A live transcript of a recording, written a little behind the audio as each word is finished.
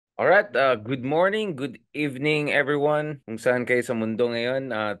All right, good morning, good evening, everyone. Kung saan kayo sa mundo ngayon.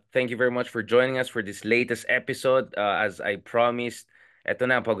 Thank you very much for joining us for this latest episode. As I promised, eto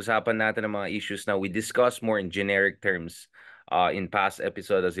na, pag-usapan natin ang mga issues na we discussed more in generic terms in past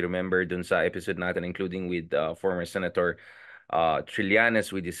episode. As you remember, dun sa episode natin, including with former Senator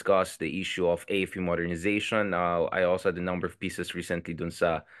Trillanes, we discussed the issue of AFP modernization. I also had a number of pieces recently dun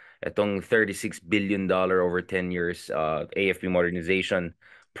sa etong $36 billion over 10 years AFP modernization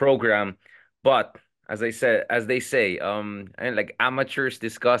program. But as they say, and like amateurs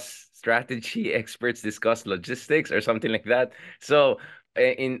discuss strategy, experts discuss logistics or something like that. So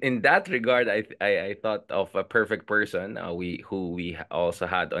in that regard, I thought of a perfect person we also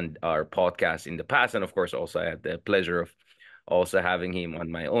had on our podcast in the past, and of course also I had the pleasure of also having him on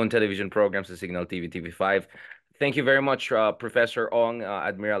my own television programs, the Signal TV, TV5. Thank you very much, Professor Ong,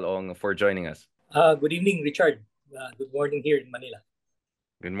 Admiral Ong, for joining us. Good evening, Richard. Good morning here in Manila.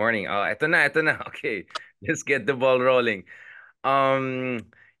 Good morning. Ito na. Okay, let's get the ball rolling. Um,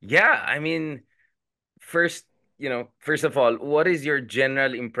 yeah, I mean, first, first of all, what is your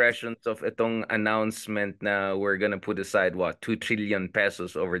general impressions of itong announcement na we're gonna put aside what 2 trillion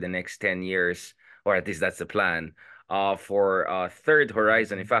pesos over the next 10 years, or at least that's the plan, for third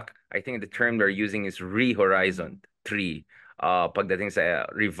horizon. In fact, I think the term they're using is re-horizon 3. Pagdating sa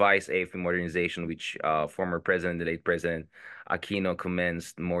revised AFP modernization, which former president, the late President Aquino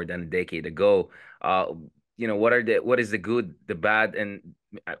commenced more than a decade ago. What is the good, the bad, and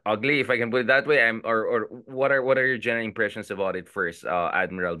ugly, if I can put it that way. Or what are your general impressions about it first,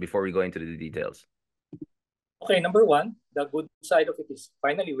 Admiral, before we go into the details? Okay, number one, the good side of it is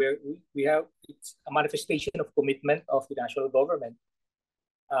finally we have it's a manifestation of commitment of the national government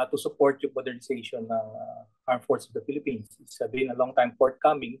to support the modernization ng armed forces of the Philippines. It's been a long time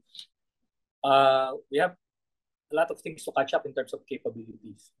forthcoming. We have a lot of things to catch up in terms of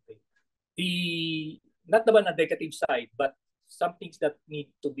capabilities. Okay. Not naman a negative side, but some things that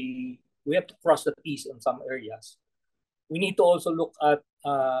need to be, we have to cross the T's on some areas. We need to also look at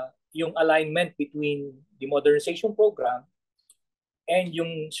yung alignment between the modernization program and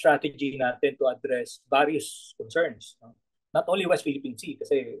yung strategy natin to address various concerns. Not only West Philippine Sea,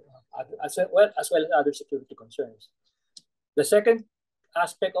 kasi as well as other security concerns. The second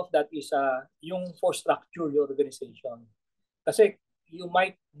aspect of that is yung force structure, your organization. Kasi you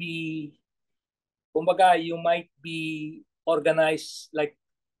might be organized like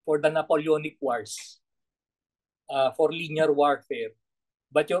for the Napoleonic Wars, for linear warfare,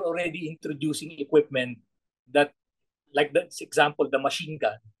 but you're already introducing equipment that, like this example, the machine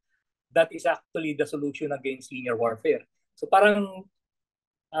gun, that is actually the solution against linear warfare. So parang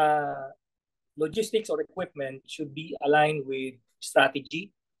logistics or equipment should be aligned with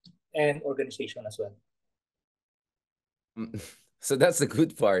strategy and organization as well. So that's the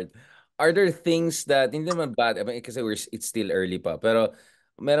good part. Are there things that hindi naman bad, I mean, kasi it's still early pa, pero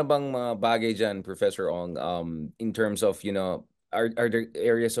meron bang mga bagay dyan, Professor Ong, in terms of, are there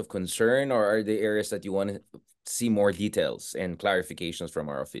areas of concern, or are there areas that you want to see more details and clarifications from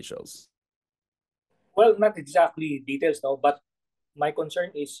our officials? Well, not exactly details, no, but my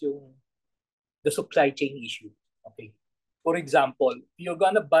concern is the supply chain issue. Okay. For example, you're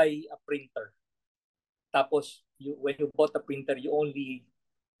gonna buy a printer. Tapos, when you bought a printer, you only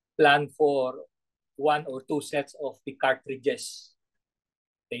plan for 1 or 2 sets of the cartridges.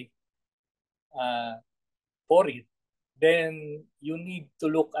 Okay. For it, then you need to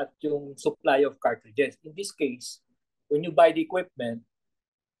look at yung supply of cartridges. In this case, when you buy the equipment,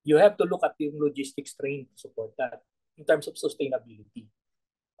 you have to look at the logistics train to support that in terms of sustainability.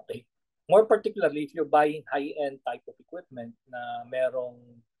 Okay. More particularly, if you're buying high-end type of equipment na merong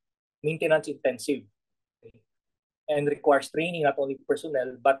maintenance intensive, okay, and requires training not only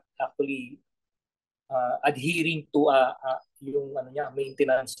personnel but actually adhering to yung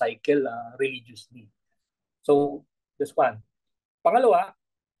maintenance cycle religiously. So, this one. Pangalawa,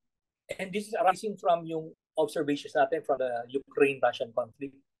 and this is arising from yung observations natin from the Ukraine-Russian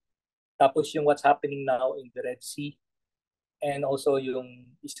conflict. Tapos yung what's happening now in the Red Sea, and also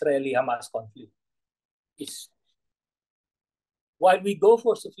yung Israeli-Hamas conflict, is while we go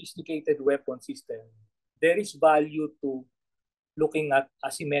for sophisticated weapon system, there is value to looking at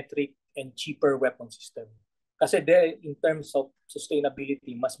asymmetric and cheaper weapon system. Kasi there, in terms of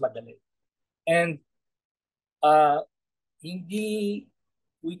sustainability, mas madali. And we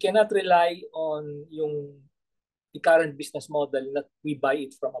cannot rely on the current business model that we buy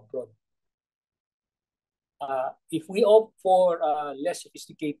it from abroad. If we opt for less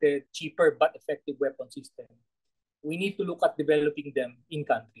sophisticated, cheaper but effective weapon system, we need to look at developing them in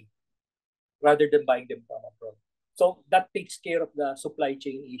country rather than buying them from abroad. So that takes care of the supply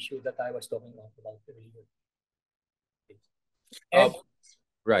chain issue that I was talking about earlier. And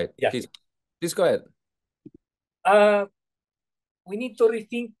right. yeah, Please go ahead. we need to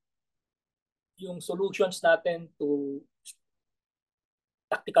rethink yung solutions natin to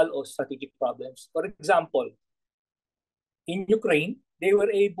tactical or strategic problems. For example, in Ukraine, they were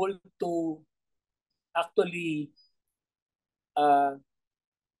able to actually uh,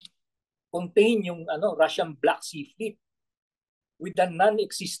 contain yung Russian Black Sea Fleet with a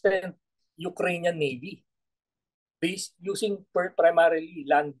non-existent Ukrainian Navy based using primarily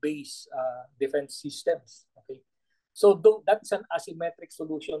land-based defense systems. Okay, so that's an asymmetric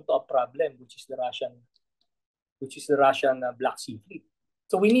solution to a problem, which is the Russian Black Sea Fleet.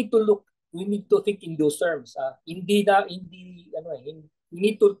 So we need to think in those terms. We need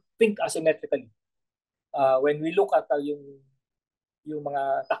to think asymmetrically when we look at yung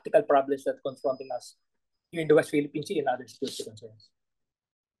mga tactical problems that confronting us here in the West Philippine Sea and other security concerns.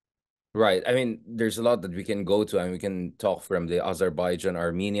 Right. I mean, there's a lot that we can go to, and we can talk from the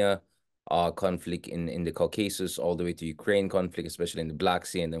Azerbaijan-Armenia conflict in the Caucasus all the way to Ukraine conflict, especially in the Black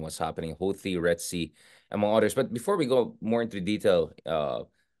Sea, and then what's happening Houthi, Red Sea, among others. But before we go more into detail,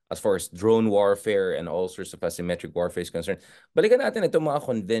 as far as drone warfare and all sorts of asymmetric warfare is concerned, balikan natin itong mga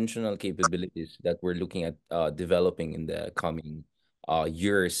conventional capabilities that we're looking at developing in the coming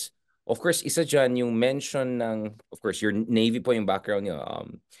years. Of course, isa dyan yung mention ng, of course, your Navy po yung background niyo,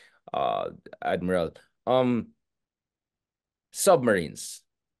 Admiral. Submarines.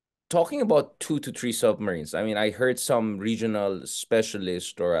 Talking about 2 to 3 submarines, I mean, I heard some regional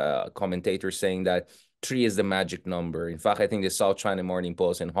specialist or a commentator saying that 3 is the magic number. In fact, I think the South China Morning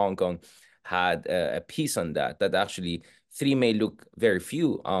Post in Hong Kong had a piece on that actually 3 may look very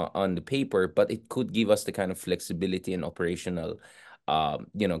few on the paper, but it could give us the kind of flexibility and operational,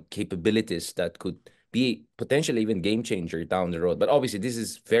 capabilities that could be potentially even game changer down the road. But obviously, this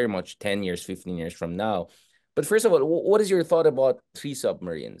is very much 10 years, 15 years from now. But first of all, what is your thought about 3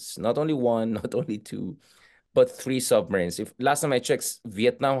 submarines? Not only 1, not only 2, but 3 submarines. If last time I checked,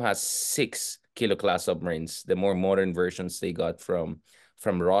 Vietnam has 6 kilo class submarines, the more modern versions they got from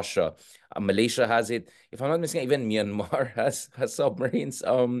Russia. Malaysia has it. If I'm not mistaken, even Myanmar has submarines.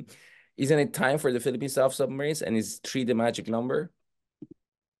 Isn't it time for the Philippines to have submarines? And is 3 the magic number?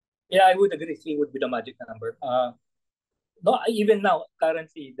 Yeah, I would agree. 3 would be the magic number. No, even now,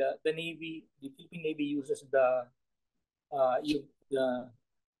 currently, the Philippine Navy uses the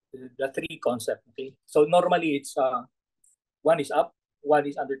 3 concept. Okay, so normally it's 1 is up, 1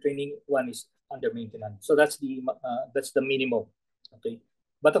 is under training, 1 is under maintenance. So that's the minimum. Okay,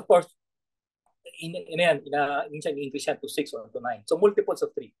 but of course, minsan increase yan to 6 or to 9. So multiples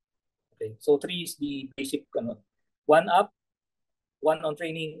of 3. Okay, so 3 is the basic 1 up, 1 on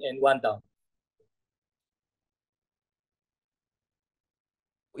training, and 1 down.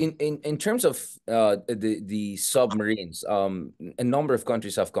 In terms of the submarines, a number of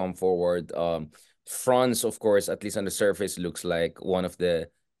countries have come forward. France, of course, at least on the surface, looks like one of the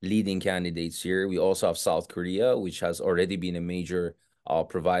leading candidates here. We also have South Korea, which has already been a major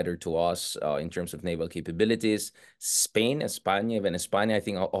provider to us in terms of naval capabilities. Spain, España, even España, I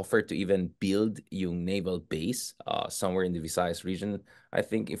think, offered to even build yung naval base somewhere in the Visayas region, I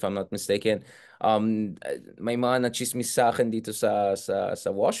think, if I'm not mistaken. May mga nachismis sa akin dito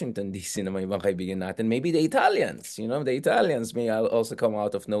sa Washington DC na may ibang kaibigan natin. Maybe the Italians, the Italians may also come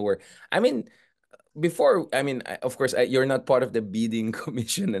out of nowhere. I mean, of course, you're not part of the bidding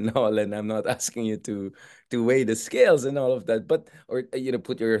commission and all, and I'm not asking you to weigh the scales and all of that, but or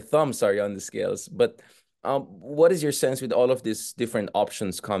put your thumb, sorry, on the scales. But what is your sense with all of these different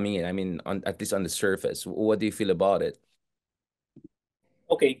options coming in? I mean, at least on the surface, what do you feel about it?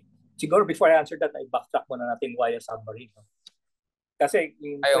 Okay, siguro before I answer that, I backtrack muna natin why a submarine. No? Kasi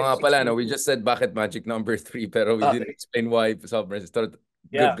in Ayaw nga pala, 2016, no? We just said bakit magic number 3, pero we didn't explain why submarines.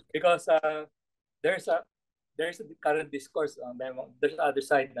 yeah, because there's a current discourse. There's other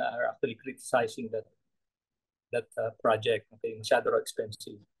side that are actually criticizing that project. Okay, masyado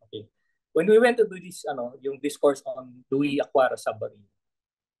expensive. Okay, when we went to do this, yung discourse on do we acquire a submarine,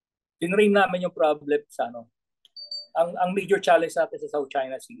 tinrain namin yung problem sa ang major challenge natin sa South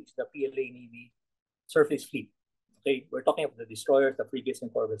China Sea is the PLA Navy surface fleet. Okay, we're talking of the destroyers, the frigates,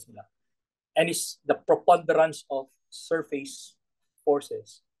 and corvettes nila. And it's the preponderance of surface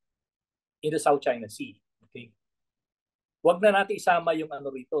forces in the South China Sea. Okay, wag na natin isama yung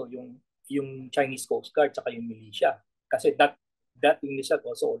rito, yung Chinese Coast Guard saka yung militia, kasi that in itself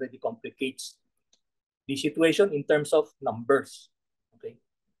also already complicates the situation in terms of numbers. Okay,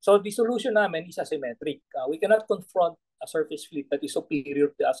 so the solution namin is asymmetric. We cannot confront a surface fleet that is superior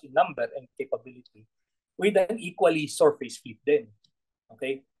to us in number and capability with an equally surface fleet then.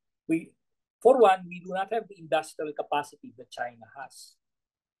 Okay? For one, we do not have the industrial capacity that China has.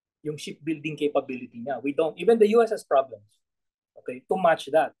 Yung shipbuilding capability niya. We don't. Even the US has problems. Okay? To match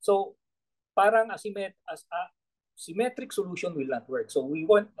that. So, parang symmetric solution will not work. So, we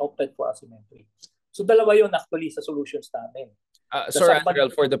won't opted for asymmetric. So, dalawa yun actually sa solutions namin. Sorry,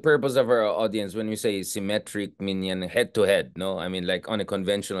 Admiral, for the purpose of our audience, when we say symmetric, mean yan head-to-head, no? I mean, like on a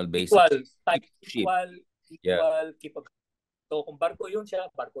conventional basis. Equal capability. So, kung barko yun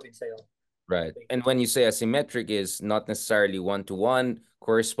siya, barko rin sa'yo. Right. Okay. And when you say asymmetric is not necessarily one-to-one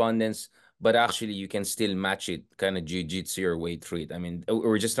correspondence, but actually you can still match it, kind of jiu-jitsu your way through it. I mean,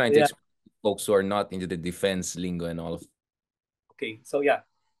 we're just trying to explain to folks who are not into the defense lingo and all of. Okay, so yeah.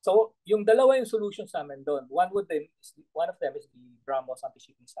 So, yung dalawa yung solutions namin doon. One of them is the BrahMos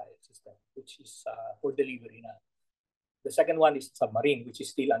anti-shipping system, which is for delivery na. The second one is submarine, which is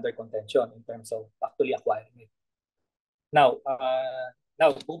still under contention in terms of actually acquiring it. Now,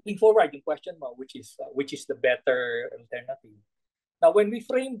 moving forward, yung question mo, which is the better alternative. Now, when we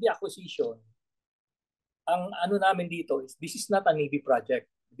frame the acquisition, ang ano namin dito is this is not a Navy project.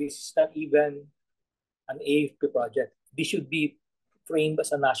 This is not even an AFP project. This should be framed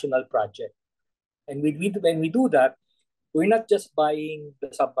as a national project. And when we do that, we're not just buying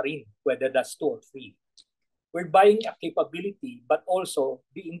the submarine, whether that's 2 or 3. We're buying a capability, but also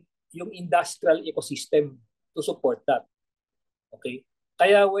yung industrial ecosystem to support that. Okay?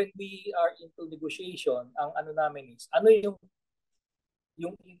 Kaya when we are into negotiation, ang ano namin is, ano yung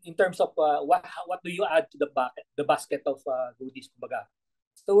in terms of what do you add to the basket of goodies, kumbaga.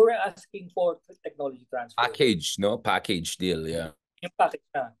 So we're asking for technology transfer. Package deal, yeah. Yung package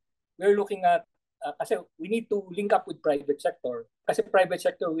na. We're looking at, kasi we need to link up with private sector. Kasi private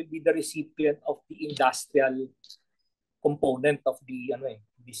sector will be the recipient of the industrial component of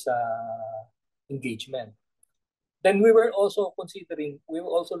this engagement. Then we were also considering, we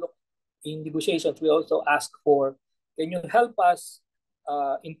will also look in negotiations, we also ask for, can you help us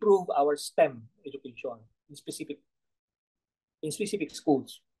improve our STEM education in specific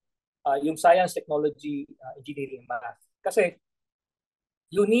schools? Yung science, technology, engineering, math. Kasi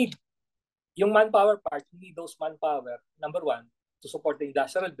you need yung manpower part, you need those manpower, number one, to support the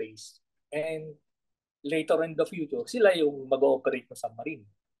industrial base, and later in the future, sila yung mag-ooperate ng submarine.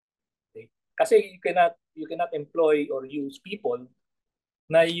 Okay? Kasi you cannot employ or use people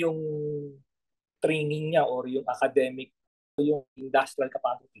na yung training niya or yung academic, yung industrial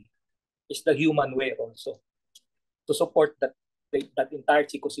capacity is the human way also to support that entire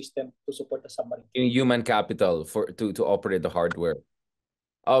ecosystem to support the submarine. Human capital to operate the hardware.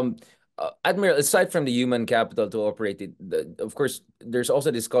 Admiral, aside from the human capital to operate it, of course, there's also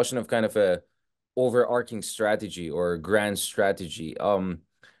discussion of kind of a overarching strategy or grand strategy.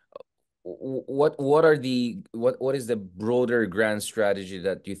 What is the broader grand strategy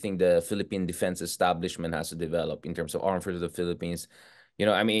that you think the Philippine defense establishment has to develop in terms of armed forces of the Philippines?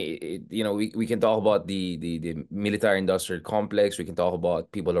 I mean, we can talk about the military industrial complex. We can talk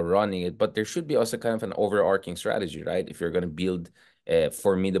about people are running it, but there should be also kind of an overarching strategy, right? If you're going to build a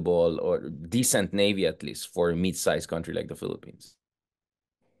formidable or decent navy, at least for a mid-sized country like the Philippines.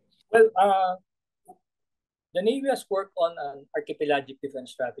 Well, the Navy has worked on an archipelagic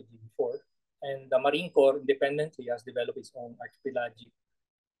defense strategy before, and the Marine Corps independently has developed its own archipelagic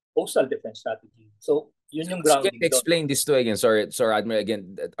coastal defense strategy. So, yun yung grounding. Can you explain this to again? Sorry, Admiral.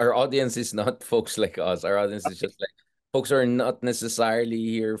 Again, our audience is not folks like us. Our audience is just like folks who are not necessarily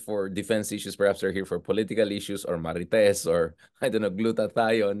here for defense issues. Perhaps they're here for political issues or marites or, I don't know,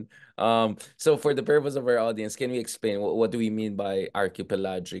 glutathione. So for the purpose of our audience, can we explain what do we mean by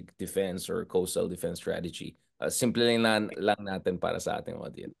archipelagic defense or coastal defense strategy? Simple lang natin para sa ating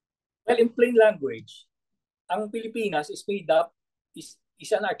audience. Well, in plain language, ang Pilipinas is made up, is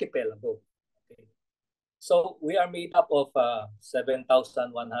an archipelago. Okay. So we are made up of 7,100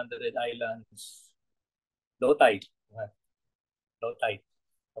 islands, low tide.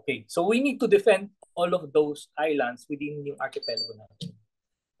 Okay, so we need to defend all of those islands within yung archipelago natin.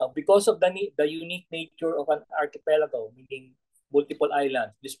 Because of the unique nature of an archipelago, meaning multiple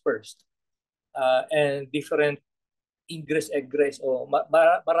islands dispersed, and different ingress-egress o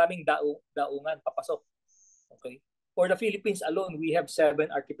maraming daungan papasok. Okay? For the Philippines alone, we have 7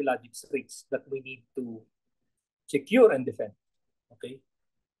 archipelagic straits that we need to secure and defend. Okay?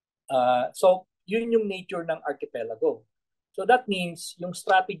 So, yun yung nature ng archipelago. So that means yung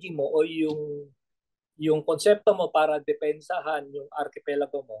strategy mo o yung konsepto mo para depensahan yung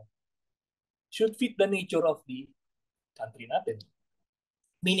archipelago mo should fit the nature of the country natin.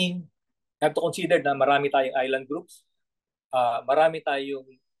 Meaning, you have to consider na marami tayong island groups, marami tayong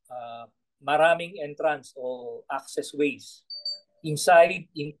maraming entrance o access ways inside,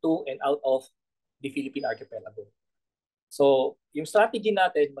 into, and out of the Philippine archipelago. So, yung strategy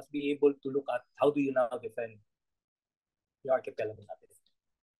natin must be able to look at how do you now defend the archipelago natin.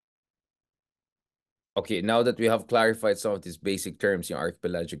 Okay, now that we have clarified some of these basic terms, yung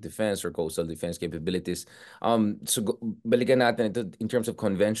archipelagic defense or coastal defense capabilities, so balikan natin ito in terms of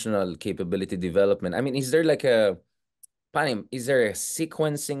conventional capability development. I mean, is there like a Panim, is there a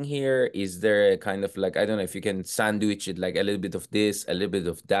sequencing here? Is there a kind of like, I don't know if you can sandwich it like a little bit of this, a little bit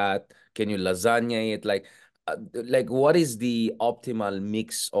of that? Can you lasagna it? Like what is the optimal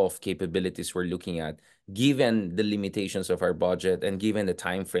mix of capabilities we're looking at, given the limitations of our budget and given the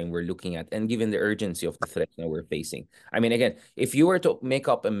time frame we're looking at, and given the urgency of the threat that we're facing? I mean, again, if you were to make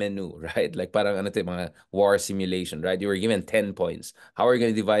up a menu, right? Like parang ano to, mga war simulation, right? You were given 10 points. How are you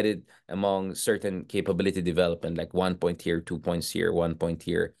going to divide it among certain capability development, like 1 point here, 2 points here, 1 point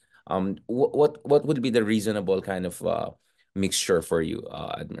here? What would be the reasonable kind of mixture for you,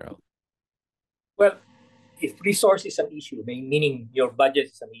 Admiral? Well, if resource is an issue, meaning your budget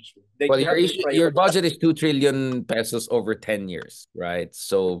is an issue, then Well, you have to your prioritize. budget is 2 trillion pesos over 10 years, right?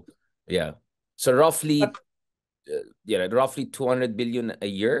 So yeah. So roughly roughly 200 billion a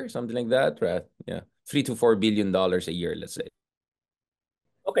year, something like that, right? Yeah. $3 to $4 billion a year, let's say.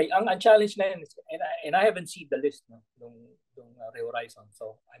 Okay, ang challenge na yun is, and I haven't seen the list no nung Horizon.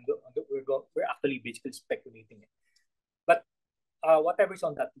 So we're actually basically speculating it. But whatever is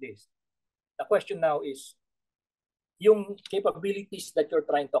on that list, the question now is yung capabilities that you're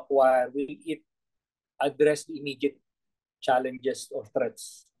trying to acquire, will it address the immediate challenges or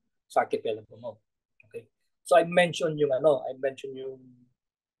threats sa archipelago mo? Okay. So I mentioned yung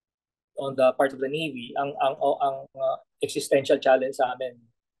on the part of the Navy, ang existential challenge sa amin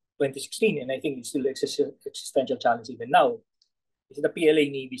 2016, and I think it's still existential challenge even now, is the PLA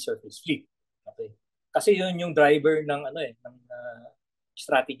Navy Surface Fleet. Okay. Kasi yun yung driver ng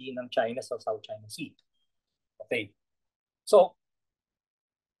strategy ng China sa South China Sea. Okay. So,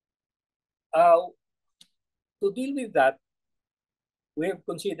 to deal with that, we have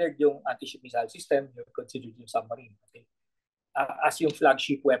considered yung anti-ship missile system, we have considered yung submarine, okay? As yung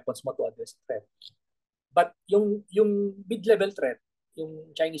flagship weapons mo to address the threat. But yung mid-level threat,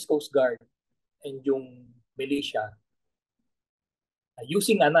 yung Chinese Coast Guard and yung militia,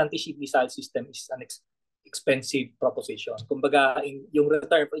 using an anti-ship missile system is an expensive proposition. Kumbaga, yung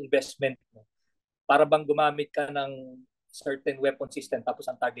return for investment mo, para bang gumamit ka ng certain weapon system tapos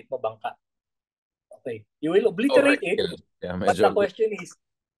ang target mo bangka. Okay. You will obliterate it, but the question is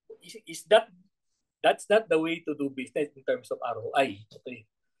that's not the way to do business in terms of ROI. Okay.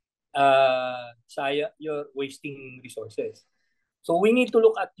 You're wasting resources. So we need to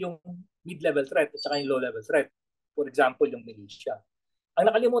look at yung mid-level threat at saka yung low-level threat. For example, yung militia. Ang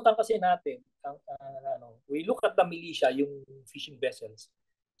nakalimutan kasi natin, we look at the militia, yung fishing vessels,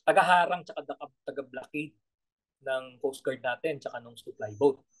 tagaharang at taga-blockade ng Coast Guard natin at ng supply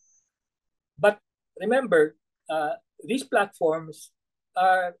boat. But remember, these platforms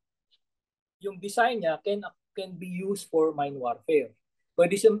are, yung design niya can be used for mine warfare.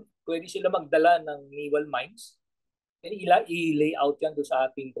 Pwede sila magdala ng naval mines, and i-lay out yan doon sa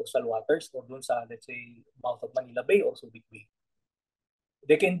ating coastal waters or doon sa, let's say, mouth of Manila Bay or Subic Bay.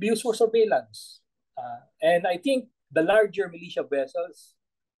 They can be used for surveillance. And I think the larger militia vessels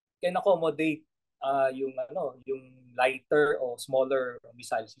can accommodate yung lighter or smaller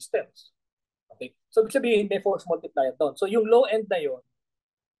missile systems. Okay? So, ibig sabihin, may force multiplier doon. So, yung low end na yon,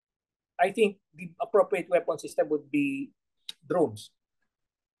 I think the appropriate weapon system would be drones.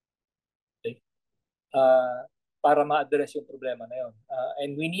 Okay? Para ma-address yung problema na yon.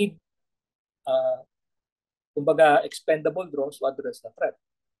 And we need, kumbaga, expendable drones to address the threat.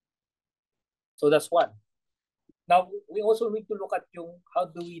 So, that's one. Now, we also need to look at how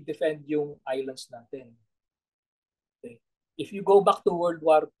do we defend yung islands natin. Okay? If you go back to World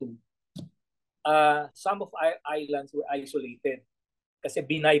War II, some of our islands were isolated kasi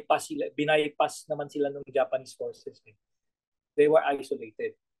binaypass naman sila ng Japanese forces. They were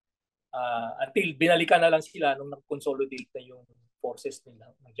isolated until binalikan na lang sila nung nag-consolidate na yung forces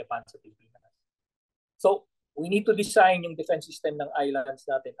nila ng Japan sa Pilipinas. So, we need to design yung defense system ng islands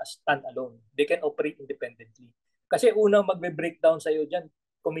natin as stand-alone. They can operate independently. Kasi unang magbe-breakdown sa'yo dyan,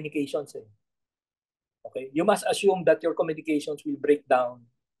 communications. Okay? You must assume that your communications will break down.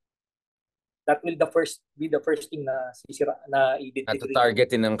 That will be the first thing na sisira, na i-deteriorate.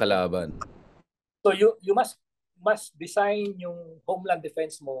 Targetin ng kalaban. So you must design yung homeland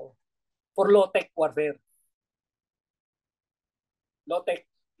defense mo for low-tech warfare.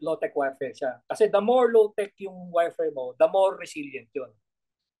 Low-tech warfare siya. Kasi the more low-tech yung warfare mo, the more resilient yun.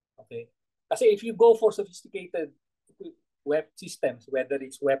 Okay? Kasi if you go for sophisticated web systems, whether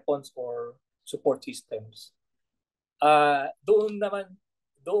it's weapons or support systems, doon naman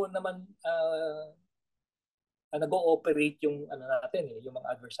nag-ooperate yung ano natin yung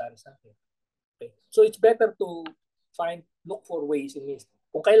mga adversaries natin. Okay? So it's better to look for ways in this.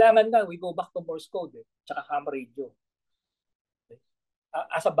 Kung kailangan na, we go back to Morse code tsaka ham radio. Okay?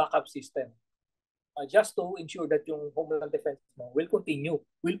 As a backup system. Just to ensure that yung homeland defense mo will continue,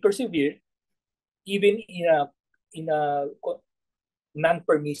 will persevere even in a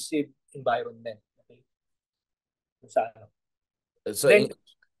non-permissive environment. Okay? Sa ano. So, Then,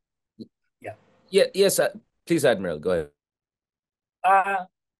 yeah. yes, please, Admiral, go ahead.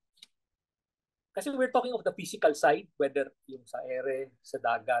 Kasi we're talking of the physical side, whether yung sa ere, sa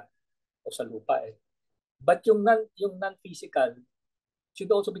dagat, o sa lupa. But yung non-physical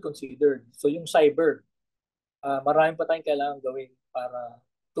should also be considered. So yung cyber, maraming pa tayong kailangan gawin para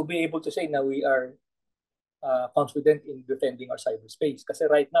to be able to say na we are confident in defending our cyberspace.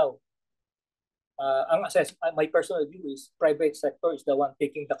 Kasi right now, my personal view is private sector is the one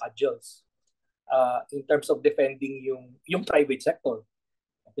taking the cudgels in terms of defending yung private sector.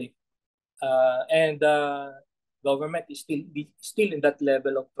 Okay? And government is still in that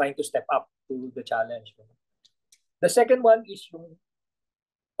level of trying to step up to the challenge. The second one is yung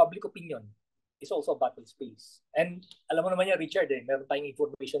public opinion is also a battle space. And alam mo naman yan, Richard, meron tayong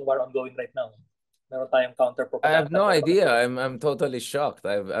information war ongoing right now. Meron tayong counter I have propaganda. no idea. I'm totally shocked.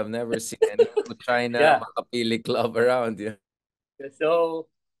 I've never seen any China makapili club around. Yeah. So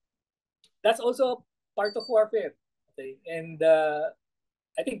that's also part of warfare. Okay, and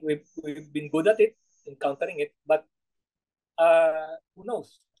I think we've been good at it in countering it, but who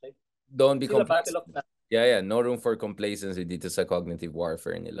knows? Okay? Don't be Still a complacent. battle of Yeah. No room for complacency dito sa cognitive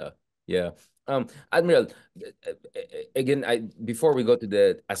warfare nila. Yeah. Admiral, again, before we go to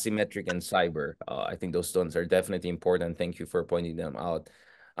the asymmetric and cyber, I think those stones are definitely important. Thank you for pointing them out.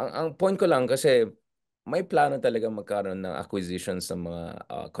 Ang point ko lang kasi may plano talaga magkaroon ng acquisition sa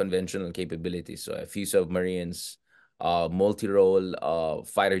mga conventional capabilities. So a few submarines, multi-role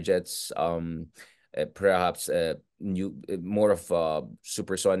fighter jets, perhaps more of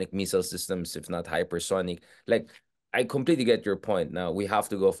supersonic missile systems, if not hypersonic. Like, I completely get your point. Now we have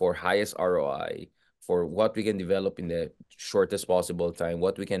to go for highest ROI for what we can develop in the shortest possible time,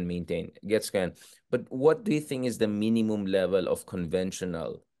 what we can maintain. But what do you think is the minimum level of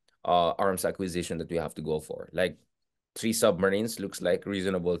conventional arms acquisition that we have to go for? Like 3 submarines looks like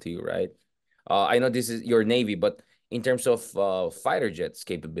reasonable to you, right? I know this is your Navy, but in terms of fighter jets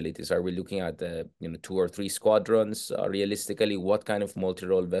capabilities, are we looking at 2 or 3 squadrons? Realistically, what kind of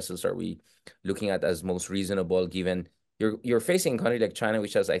multi-role vessels are we looking at as most reasonable, given you're facing a country like China,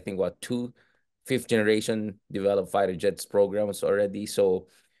 which has, I think, 2 5th-generation developed fighter jets programs already. So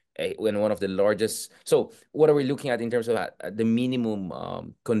when one of the largest. So what are we looking at in terms of the minimum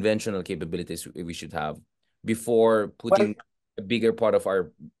conventional capabilities we should have before putting a bigger part of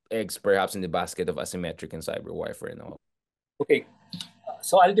our eggs perhaps in the basket of asymmetric and cyber warfare and all? Okay.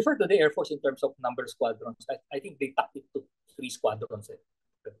 So I'll defer to the Air Force in terms of number of squadrons. I think they tapped it to 3 squadrons.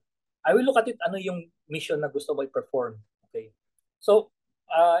 I will look at it, ano yung mission na gusto mo i-perform. Okay. So,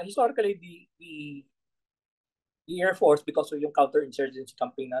 historically, the Air Force, because of yung counterinsurgency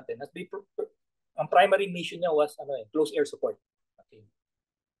campaign natin, ang primary mission niya was close air support. Okay.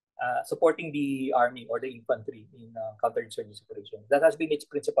 Supporting the army or the infantry in counterinsurgency operations. That has been its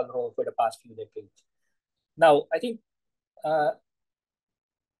principal role for the past few decades. Now, I think the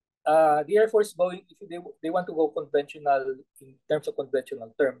Air Force if they want to go conventional in terms of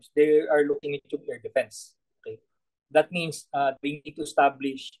conventional terms, they are looking into air defense. Okay, that means they need to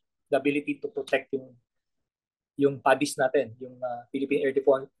establish the ability to protect yung PADIS natin, yung Philippine Air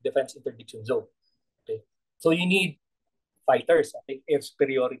Defense Interdiction Zone. Okay, so you need fighters, okay, air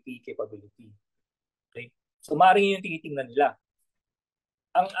superiority capability. Okay, so maaaring yung tinitingnan nila.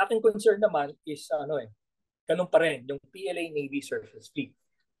 Ang aking concern naman is ganun pa rin, yung PLA Navy Surface Fleet.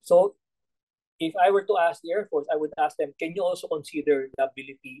 So, if I were to ask the Air Force, I would ask them, can you also consider the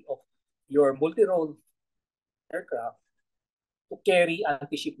ability of your multi-role aircraft to carry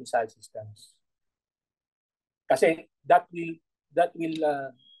anti-ship missile systems? Kasi that will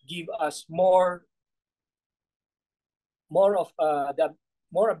give us more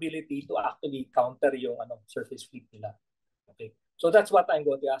ability to actually counter yung surface fleet nila. Okay. So that's what I'm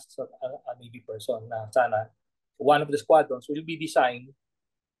going to ask a Navy person na sana one of the squadrons will be designed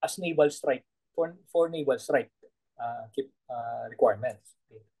as naval strike for naval strike requirements.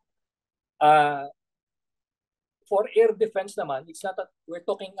 Okay. For air defense naman, it's not that we're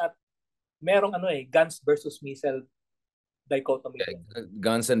talking at merong guns versus missile dichotomy din.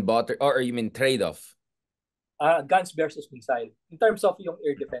 Guns and butter, or you mean trade-off? Guns versus missile. In terms of yung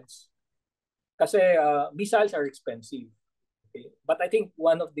air defense. Kasi missiles are expensive. Okay? But I think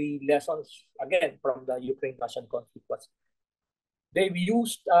one of the lessons, again, from the Ukraine-Russian conflict was they've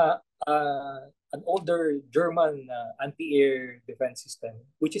used an older German anti-air defense system,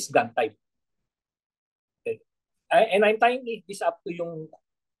 which is gun type. Okay? And I'm tying this up to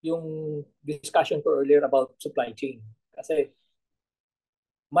yung discussion ko earlier about supply chain. Kasi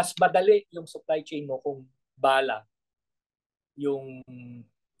mas madali yung supply chain mo kung bala yung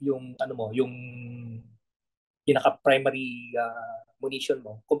ano mo, yung pinaka-primary munition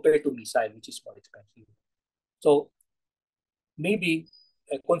mo compared to missile, which is more expensive. So maybe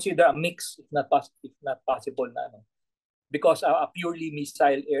consider a mix if not possible na ano, because a purely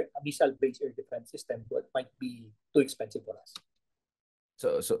missile based air defense system might be too expensive for us.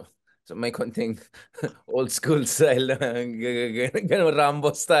 So may konting old school style na ganun,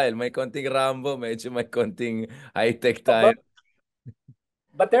 Rambo style. May konting Rambo, medyo may konting high-tech tayo.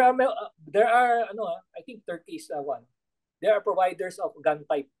 But there are I think Turkey is one. There are providers of gun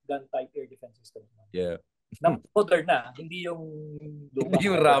type air defense system. Yeah. Na modern na, hindi yung Hindi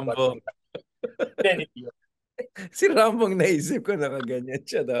yung Rambo. Si Rambo ang naisip ko, nakaganyan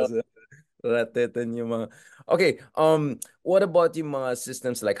siya. Ratetan yung mga... Okay, what about yung mga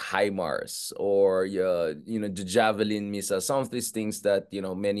systems like HIMARS or the Javelin missile, some of these things that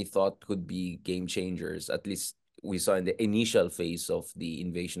many thought could be game changers. At least we saw in the initial phase of the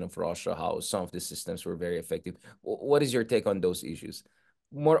invasion of Russia how some of the systems were very effective. What is your take on those issues?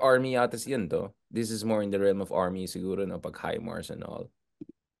 More army yatas yun, though. This is more in the realm of army siguro na pag HIMARS and all.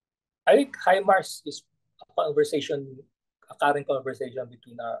 I think HIMARS is a current conversation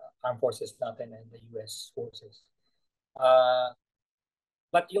between our armed forces natin and the US forces.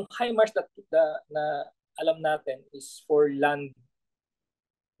 But yung HIMARS na alam natin is for land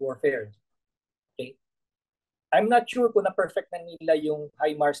warfare. Okay? I'm not sure kung na-perfect na nila yung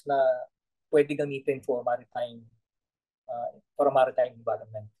HIMARS na pwede gamitin for maritime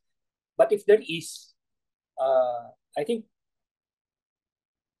environment. But if there is, I think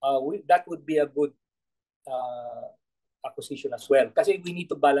that would be a good acquisition as well. Kasi we need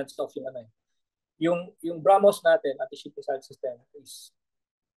to balance off yung BrahMos natin, anti-ship missile system, is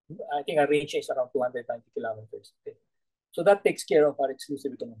I think our range is around 290 kilometers. Okay? So that takes care of our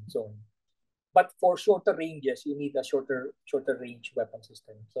exclusive economic zone. But for shorter ranges, you need a shorter range weapon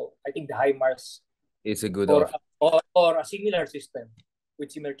system. So I think the HIMARS is a good or a similar system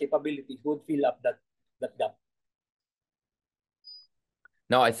with similar capabilities would fill up that gap.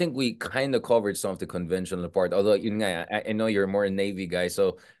 Now, I think we kind of covered some of the conventional part. Although, yun nga, I know you're more a Navy guy,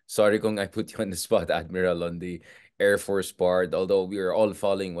 so sorry kung I put you on the spot, Admiral, on the Air Force part. Although we are all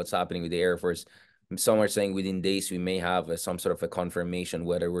following what's happening with the Air Force. Some are saying within days we may have some sort of a confirmation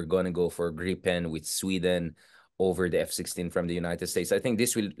whether we're going to go for Gripen with Sweden over the F-16 from the United States. I think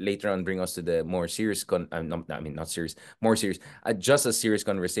this will later on bring us to the more serious, just a serious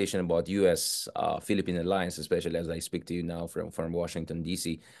conversation about U.S.-Philippine alliance, especially as I speak to you now from Washington,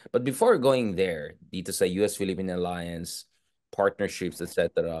 D.C. But before going there, dito sa U.S.-Philippine alliance, partnerships,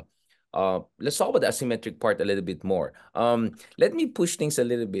 etc., let's talk about the asymmetric part a little bit more. Let me push things a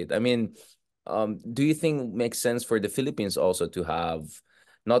little bit. I mean, do you think it makes sense for the Philippines also to have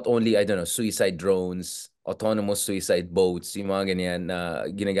not only, I don't know, suicide drones, autonomous suicide boats, yung mga ganyan na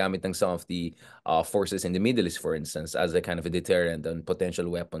ginagamit ng some of the forces in the Middle East, for instance, as a kind of a deterrent on potential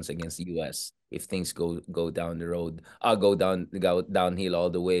weapons against the US if things go down the road, go downhill all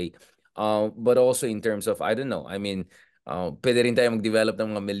the way. But also in terms of, I don't know, I mean, pwede rin tayo mag-develop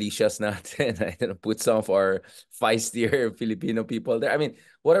ng mga militias natin. I don't know, put some of our feistier Filipino people there. I mean,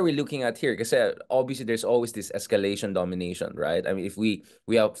 what are we looking at here? Because obviously there's always this escalation domination, right? I mean, if we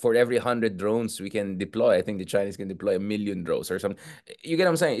have for every 100 drones we can deploy, I think the Chinese can deploy 1,000,000 drones or something. You get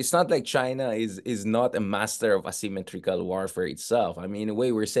what I'm saying? It's not like China is not a master of asymmetrical warfare itself. I mean, in a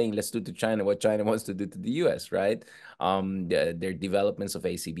way, we're saying let's do to China what China wants to do to the US, right? Their developments of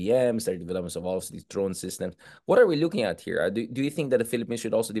ACBMs, their developments of all of these drone systems. What are we looking at here? Do you think that the Philippines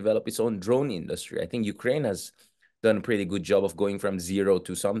should also develop its own drone industry? I think Ukraine has done a pretty good job of going from zero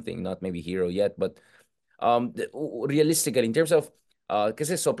to something, not maybe hero yet, but realistically, in terms of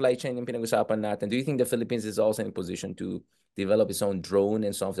kasi supply chain yung pinag-usapan natin, do you think the Philippines is also in a position to develop its own drone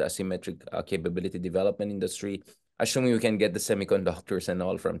and some of the asymmetric capability development industry, assuming we can get the semiconductors and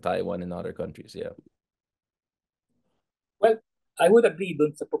all from Taiwan and other countries? Yeah. Well, I would agree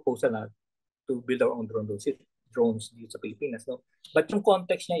dun sa proposal na to build our own drones dito sa Pilipinas, no? But yung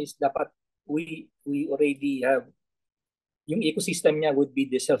context niya is dapat we already have yung ecosystem niya would be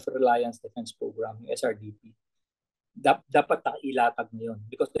the Self-Reliance Defense Program, yung SRDP. dapat ilatag na yun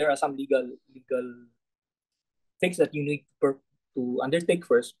because there are some legal things that you need to undertake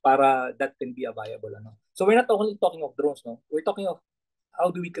first para that can be a viable ano. So we're not only talking of drones, no. We're talking of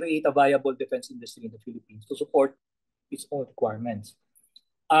how do we create a viable defense industry in the Philippines to support its own requirements.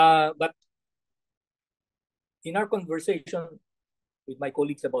 But in our conversation with my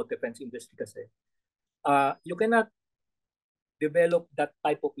colleagues about defense industry kasi, you cannot develop that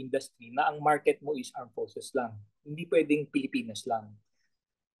type of industry na ang market mo is armed forces lang. Hindi pwedeng Pilipinas lang.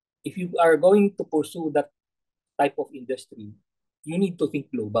 If you are going to pursue that type of industry, you need to think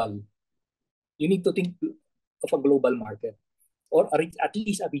global. You need to think of a global market or at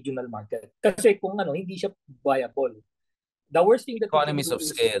least a regional market. Kasi kung ano, hindi siya viable. The worst thing that you can Economies do of is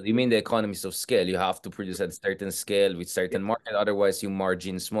scale. You mean the economies of scale? You have to produce at a certain scale with certain market. Otherwise, your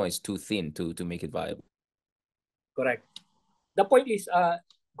margin small is too thin to make it viable. correct. The point is,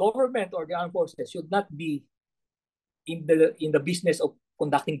 government or the armed forces should not be in the business of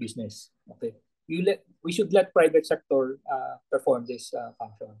conducting business. Okay, we should let private sector perform this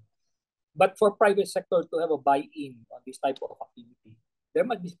function. But for private sector to have a buy-in on this type of activity, it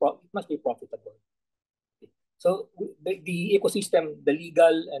must be profitable. Okay. So the ecosystem, the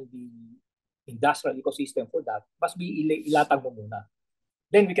legal and the industrial ecosystem for that must be ilatag mo muna.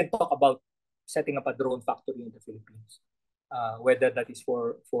 Then we can talk about setting up a drone factory in the Philippines, whether that is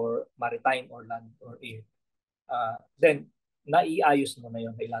for maritime or land or air. Then naiayos mo na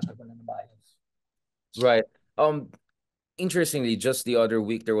yun, nailatag mo na ng maayos. Right. Interestingly, just the other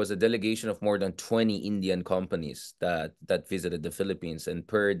week there was a delegation of more than 20 Indian companies that visited the Philippines, and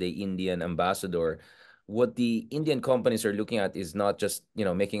per the Indian ambassador, what the Indian companies are looking at is not just,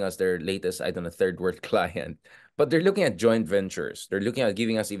 making us their latest, I don't know, third world client, but they're looking at joint ventures. They're looking at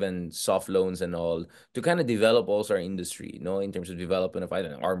giving us even soft loans and all to kind of develop also our industry, in terms of development of, I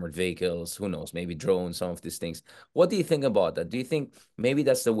don't know, armored vehicles, who knows, maybe drones, some of these things. What do you think about that? Do you think maybe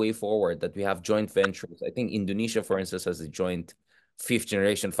that's the way forward, that we have joint ventures? I think Indonesia, for instance, has a joint fifth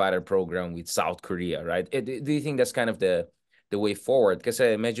generation fighter program with South Korea, right? Do you think that's kind of the way forward?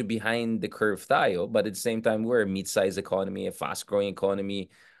 Kasi medyo behind the curve tayo, but at the same time, we're a mid-sized economy, a fast-growing economy.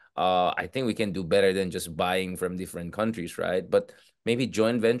 I think we can do better than just buying from different countries, right? But maybe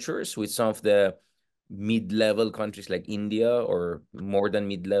joint ventures with some of the mid-level countries like India, or more than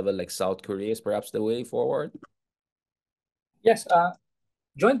mid-level like South Korea, is perhaps the way forward. Yes,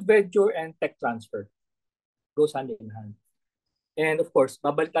 joint venture and tech transfer goes hand in hand. And of course,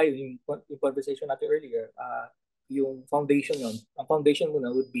 babalik tayo yung conversation natin earlier, yung foundation yon. Ang foundation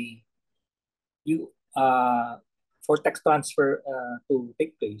muna would be you for tech transfer to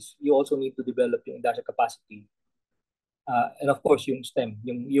take place, you also need to develop yung industrial capacity. And of course, yung STEM,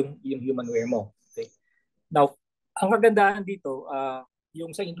 yung human wear mo. Okay? Now, ang kagandahan dito,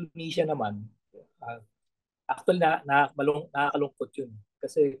 yung sa Indonesia naman, actually nakakalungkot yun.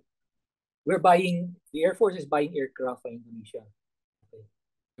 Kasi the Air Force is buying aircraft in Indonesia. Okay.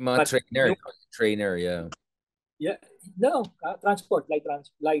 Mga But trainer, yeah. Yeah, no, light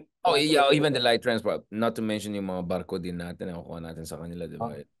Oh, yeah, transport. even the light transport. Not to mention yung mga barko din natin na kukuha natin sa kanila, di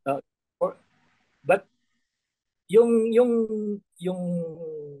ba? But yung yung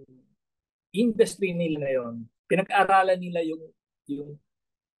industry nila na yon, pinag-aralan nila yung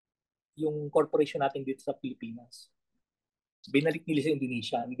yung corporation natin dito sa Pilipinas. Binalik nila sa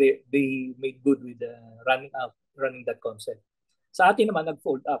Indonesia and they made good with running that concept. Sa atin naman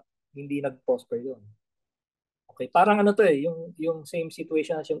nag-fold up, hindi nag-prosper yon. Okay, parang ano to yung same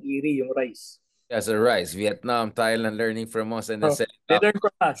situation as yung IRI, yung rice. Yes, the rice. Vietnam, Thailand learning from us and then set They up. learned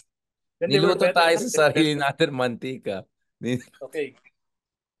from us. Then they were Niluto better tayo at sa it. sarili natin mantika. Okay.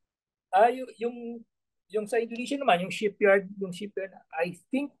 Yung sa Indonesia naman, yung shipyard, I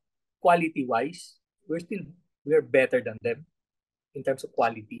think quality-wise, we're better than them in terms of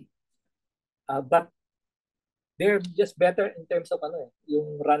quality. But they're just better in terms of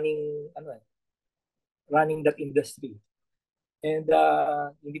yung running that industry. And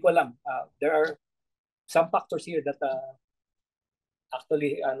hindi ko alam, there are some factors here that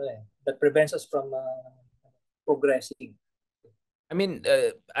actually that prevents us from progressing. I mean,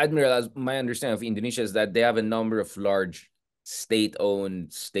 Admiral, as my understanding of Indonesia is that they have a number of large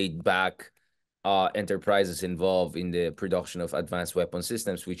state-owned, state-backed enterprises involved in the production of advanced weapon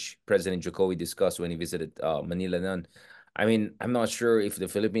systems, which President Jokowi discussed when he visited Manila. I mean, I'm not sure if the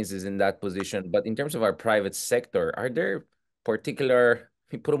Philippines is in that position, but in terms of our private sector, are there particular,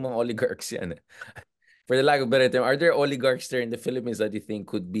 puro mga oligarchs yan, for the lack of a better term, are there oligarchs there in the Philippines that you think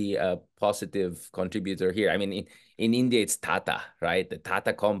could be a positive contributor here? I mean, in India, it's Tata, right? The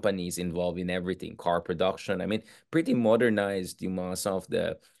Tata company is involved in everything, car production. I mean, pretty modernized, some of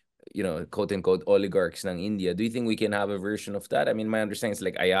the quote unquote oligarchs ng India. Do you think we can have a version of that? I mean, my understanding is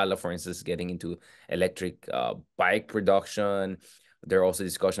like Ayala, for instance, getting into electric bike production. There are also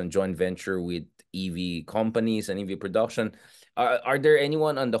discussion joint venture with EV companies and EV production. Are there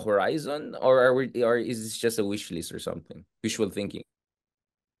anyone on the horizon, or is this just a wish list or something? Wishful thinking.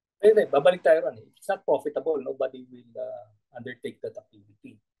 Babalik tayo ron. It's not profitable. Nobody will undertake that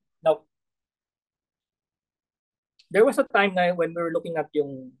activity. Now, there was a time na when we were looking at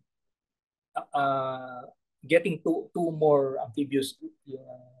yung getting two more amphibious yung,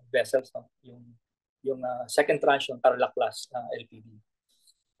 vessels, no? yung second tranche ng Tarlac class LPD.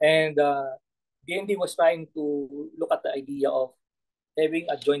 And DND was trying to look at the idea of having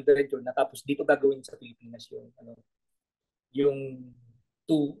a joint venture na tapos dito gagawin sa Pilipinas yung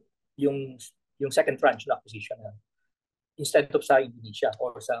two yung second tranche na acquisition na instead of sa Indonesia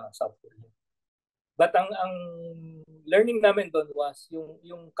or sa South Korea. But ang learning namin doon was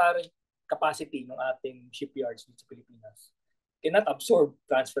yung current capacity ng ating shipyards dito sa Pilipinas cannot absorb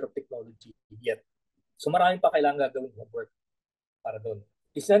transfer of technology yet. So marami pa kailangan gagawin homework para doon.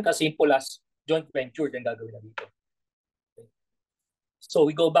 It's not as simple as joint venture din gagawin na dito. Okay. So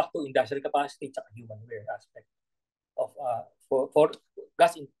we go back to industrial capacity at human-ware aspect of for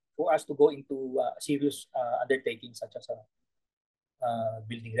us to go into serious undertakings such as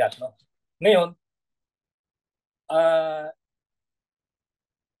building that. No? Ngayon,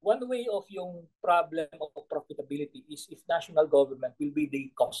 one way of yung problem of profitability is if national government will be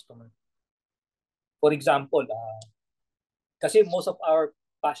the customer. For example, kasi most of our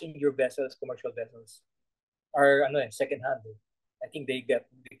passenger vessels, commercial vessels, are second-hand. I think they get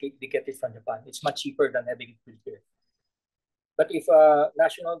it from Japan. It's much cheaper than having it built here. But if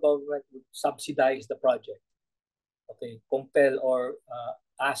national government would subsidize the project, okay, compel or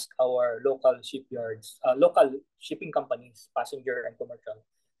ask our local shipyards, local shipping companies, passenger and commercial,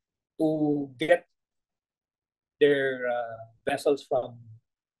 to get their vessels from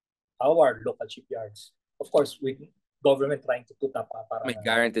our local shipyards. Of course, with government trying to put up para May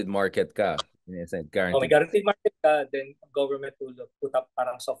guaranteed market ka. Yes, may guaranteed market ka, then government will put up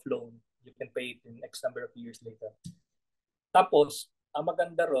parang soft loan. You can pay it in X number of years later. Tapos, ang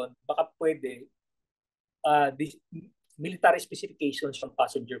maganda ron, baka pwede military specifications from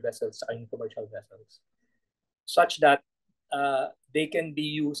passenger vessels sa commercial vessels such that they can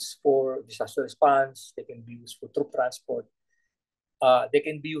be used for disaster response, they can be used for troop transport, they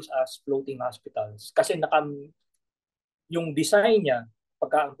can be used as floating hospitals. Kasi yung design niya,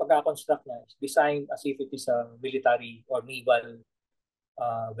 pagka-construct niya, is designed as if it is a military or naval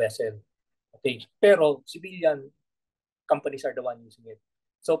vessel. Okay. Pero civilian companies are the one using it.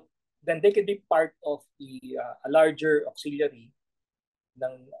 So then they can be part of a larger auxiliary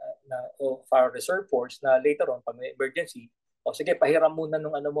of our reserve force na later on, pag may emergency, sige, pahiram muna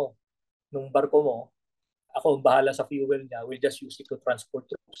nung barko mo, ako bahala sa fuel niya, we'll just use it to transport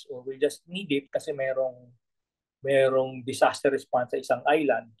troops or we'll just need it kasi merong disaster response sa isang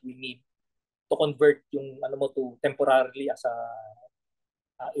island, we need to convert yung to temporarily as a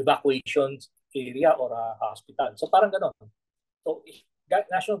evacuation area or a hospital. So parang ganon. So if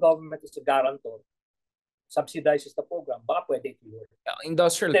national government is a guarantor, subsidizes the program, baka pwede ito.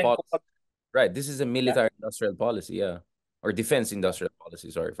 Industrial policy. Right. This is a military industrial policy, yeah. Or defense industrial policy,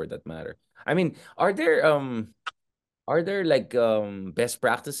 sorry, for that matter. I mean, are there like best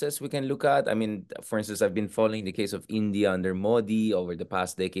practices we can look at? I mean, for instance, I've been following the case of India under Modi over the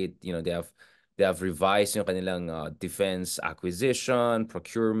past decade. They have revised yung kanilang defense acquisition,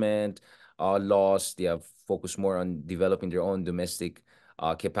 procurement laws. They have focused more on developing their own domestic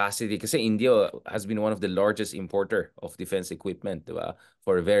capacity. Kasi India has been one of the largest importer of defense equipment, diba?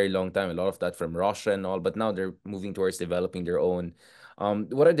 For a very long time. A lot of that from Russia and all, but now they're moving towards developing their own.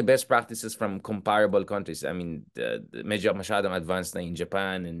 What are the best practices from comparable countries? I mean, medyo masyadong advanced na in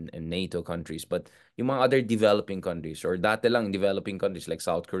Japan and NATO countries, but yung mga other developing countries or dati lang developing countries like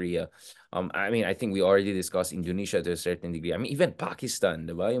South Korea. I mean, I think we already discussed Indonesia to a certain degree. I mean, even Pakistan,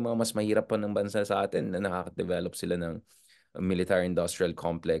 diba? Yung mga mas mahirap pa ng bansa sa atin na nakaka-develop sila ng military industrial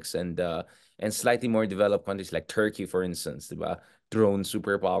complex and slightly more developed countries like Turkey, for instance, diba? Drone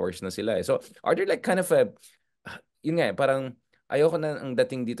superpowers na sila. So, are there like kind of yun nga, parang ayoko na ang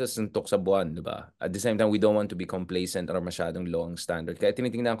dating dito suntok sa buwan, di ba? At the same time, we don't want to be complacent or masyadong low ang standard. Kaya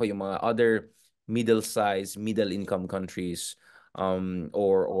tinitingnan ko yung mga other middle-sized, middle-income countries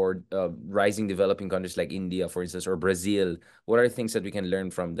or rising developing countries like India, for instance, or Brazil. What are things that we can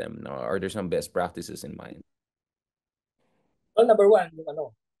learn from them? Are there some best practices in mind? Well, number one,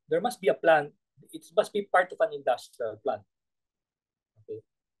 there must be a plan. It must be part of an industrial plan. Okay.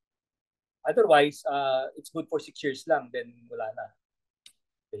 Otherwise, it's good for 6 years lang, then wala na.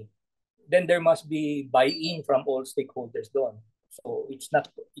 Okay. then there must be buy-in from all stakeholders doon. So it's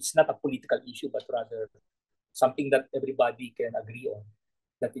not a political issue, but rather something that everybody can agree on,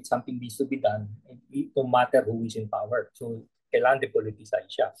 that it's something needs to be done, no matter who is in power. So kailangan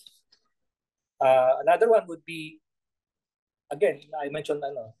depoliticize siya. Another one would be, again, I mentioned,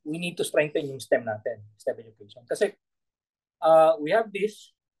 we need to strengthen yung STEM natin, STEM education. Kasi we have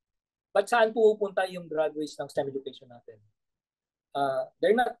this, but saan pupunta yung graduates ng STEM education natin?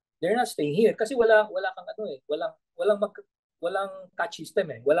 They're not staying here kasi wala kang walang catch system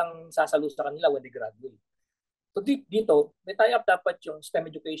eh. Walang sasalo sa kanila when they graduate. So dito, may tie up dapat yung STEM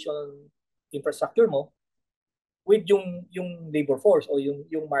education infrastructure mo with yung labor force o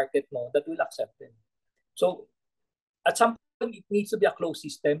yung market mo that will accept them. So at some point it needs to be a closed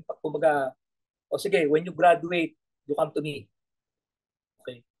system. Pag kumbaga, sige, when you graduate, you come to me.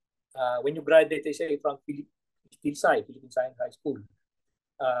 Okay. When you graduate, say from Philippine Science High School.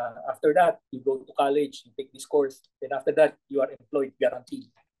 After that, you go to college, you take this course. Then after that, you are employed guaranteed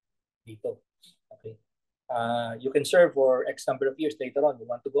dito. Okay. You can serve for X number of years later on. You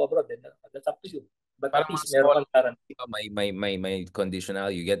want to go abroad, then that's up to you. But at Parang least meron kang guarantee. may conditional.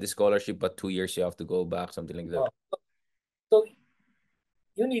 You get the scholarship, but 2 years you have to go back, something like that. So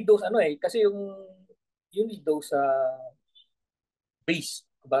you need those kasi you need those base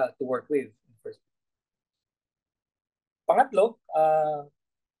to work with first. Pangatlo,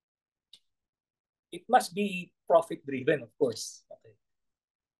 it must be profit driven, of course. Okay.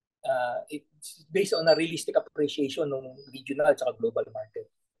 It's based on a realistic appreciation ng regional at global market.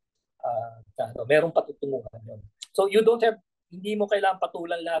 Merong patutunguhan yun. So you don't have, hindi mo kailangan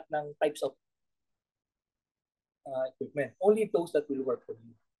patulan lahat ng types of equipment. Only those that will work for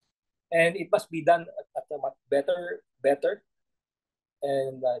you. And it must be done at a much better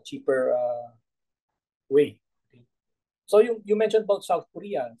and cheaper way. Okay. So you mentioned about South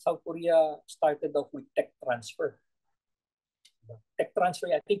Korea. South Korea started off with tech transfer. Tech transfer,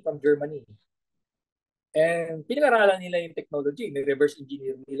 I think, from Germany. And pinag-aralan nila yung technology, reverse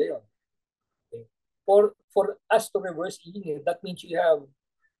engineer nila yun. Okay. For us to reverse engineer, that means you have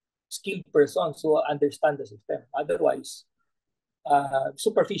skilled persons who understand the system. Otherwise,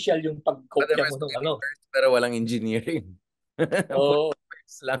 superficial yung pagkopya mo ng Pero walang engineering. Oo.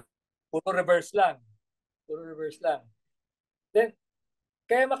 lang. Puro reverse lang. Then,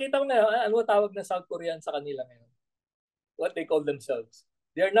 kaya makita mo na ano tawag ng South Korean sa kanila ngayon. What they call themselves.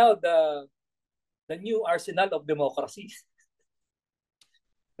 They are now the new arsenal of democracy.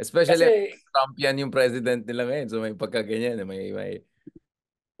 Especially Trump yan yung president nila ngayon. So may pagkaganyan.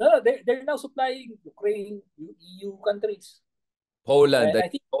 No, they're now supplying Ukraine, EU countries. Poland. I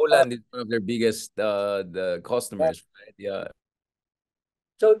think Poland is one of their biggest the customers, right? Yeah.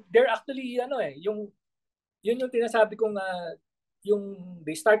 So they're actually yun yung tinasabi kong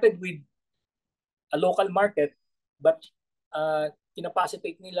they started with a local market but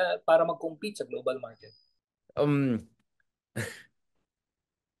kinapacitate nila para mag-compete sa global market.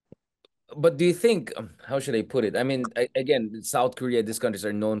 But do you think, how should I put it? I mean, again, South Korea, these countries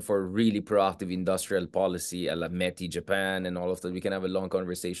are known for really proactive industrial policy, a la METI, Japan, and all of that. We can have a long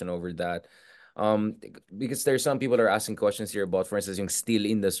conversation over that. Because there's some people are asking questions here about, for instance, yung steel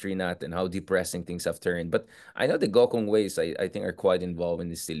industry natin, how depressing things have turned. But I know the Gokong Ways, I think, are quite involved in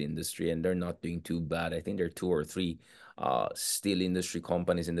the steel industry, and they're not doing too bad. I think there are 2 or 3 steel industry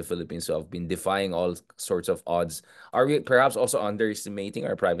companies in the Philippines who have been defying all sorts of odds. Are we perhaps also underestimating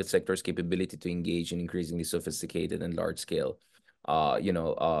our private sector's capability to engage in increasingly sophisticated and large-scale,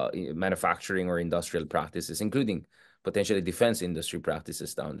 manufacturing or industrial practices, including potentially defense industry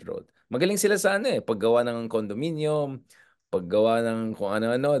practices down the road? Magaling sila sa paggawa ng condominium, paggawa ng kung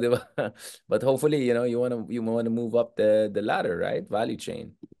ano-ano, di ba? But hopefully, you wanna move up the ladder, right? Value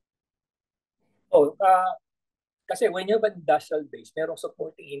chain. Kasi when you have an industrial base, merong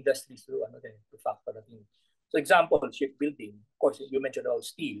supporting industries to factor that in. So example, shipbuilding. Of course, you mentioned about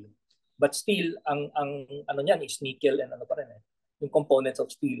steel. But steel, ang niyan is nickel and pa rin yung components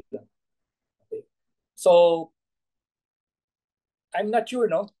of steel. Okay. So I'm not sure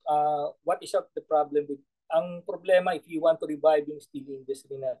what is the problem with ang problema if you want to revive yung steel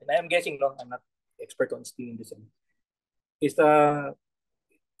industry natin. I am guessing, I'm not expert on steel industry. Is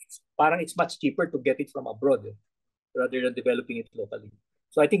parang it's much cheaper to get it from abroad rather than developing it locally.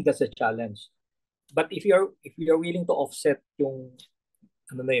 So I think that's a challenge. But if you're willing to offset yung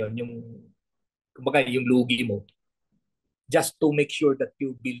kumbaga yung lugi mo just to make sure that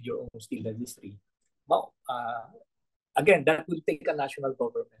you build your own steel industry. Again, that will take a national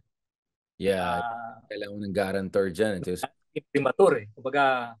government. Yeah, kailangan ng guarantor dyan. Premature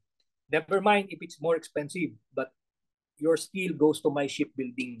Kumbaga, never mind if it's more expensive, but your steel goes to my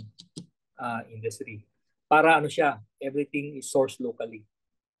shipbuilding industry. Para ano siya, everything is sourced locally.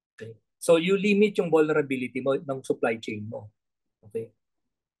 Okay? So you limit yung vulnerability mo ng supply chain mo. Okay?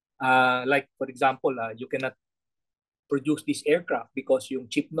 Like for example, you cannot produce this aircraft because yung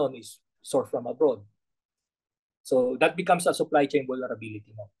chip nun is sourced from abroad. So that becomes a supply chain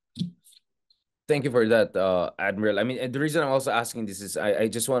vulnerability mo. Thank you for that, Admiral. I mean, and the reason I'm also asking this is I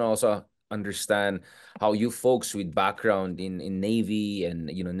just want to also understand how you folks with background in Navy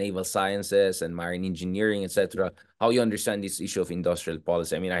and naval sciences and marine engineering, etc., how you understand this issue of industrial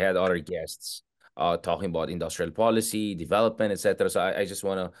policy. I mean, I had other guests talking about industrial policy, development, etc. So I just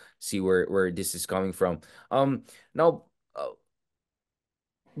want to see where this is coming from. Now,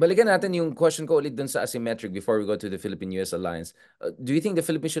 balikan natin yung question ko ulit dun sa asymmetric before we go to the Philippine-US alliance. Do you think the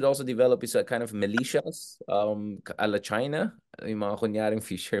Philippines should also develop is a kind of militias a la China? Yung mga kunyaring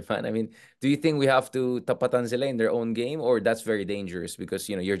fisherman. I mean, do you think we have to tapatan sila in their own game, or that's very dangerous because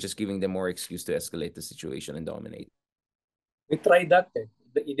you're just giving them more excuse to escalate the situation and dominate? We tried that.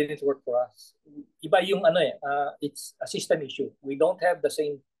 It didn't work for us. Iba yung it's a system issue. We don't have the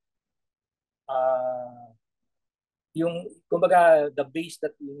same yung kumbaga the base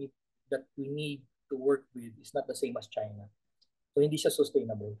that we need to work with is not the same as China. So hindi siya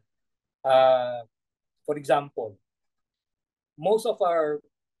sustainable. For example, most of our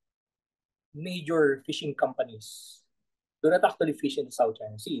major fishing companies do not actually fish in the South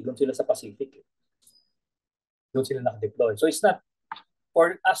China Sea. Doon sila sa Pacific. Doon sila nakadeploy. So it's not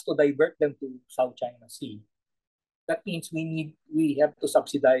for us to divert them to South China Sea. That means we have to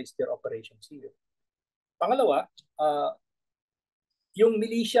subsidize their operations here. Pangalawa, yung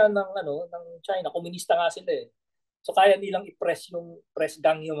militia ng China, komunista nga sila eh. So kaya nilang i-press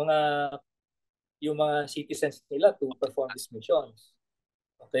gang yung mga citizens nila to perform these missions.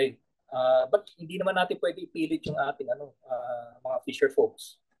 Okay? But hindi naman natin pwede ipilit yung ating mga fisher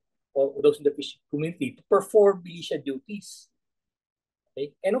folks or those in the fishing community to perform militia duties.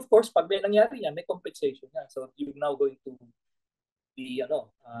 Okay? And of course, pag may nangyari yan, may compensation yan. So you're now going to be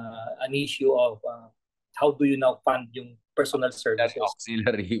an issue of how do you now fund yung personal services?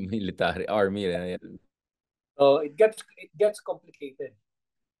 Auxiliary military army. So it gets complicated.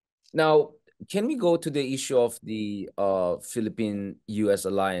 Now, can we go to the issue of the Philippine-US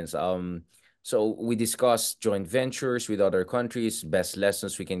alliance? So we discussed joint ventures with other countries, best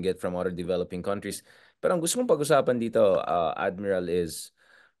lessons we can get from other developing countries. But ang gusto kong pag-usapan dito, Admiral, is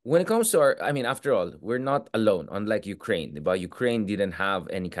when it comes to I mean, after all, we're not alone, unlike Ukraine. Diba? Ukraine didn't have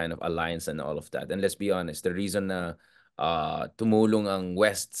any kind of alliance and all of that. And let's be honest, the reason na tumulong ang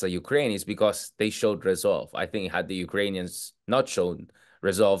West sa Ukraine is because they showed resolve. I think had the Ukrainians not shown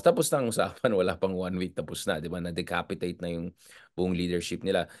resolve, tapos na ang usapan, wala pang 1 week, tapos na, di ba? Na-decapitate na yung buong leadership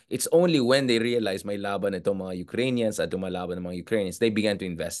nila. It's only when they realize may laban itong mga Ukrainians at lumalaban ng mga Ukrainians, they began to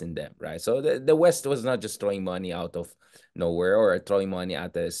invest in them, right? So the West was not just throwing money out of nowhere or throwing money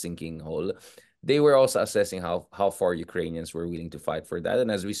at a sinking hole. They were also assessing how far Ukrainians were willing to fight for that. And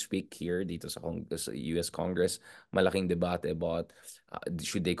as we speak here, dito sa US Congress, malaking debate about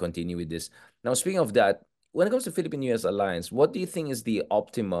should they continue with this. Now, speaking of that, when it comes to Philippine-US alliance, what do you think is the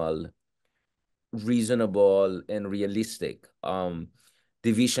optimal, reasonable, and realistic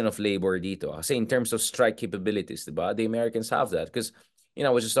division of labor dito? Kasi in terms of strike capabilities, diba? The Americans have that. Because, I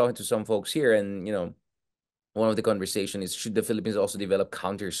was just talking to some folks here and, one of the conversation is, should the Philippines also develop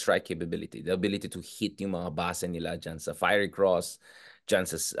counter-strike capability? The ability to hit yung mga base nila dyan sa Fiery Cross, dyan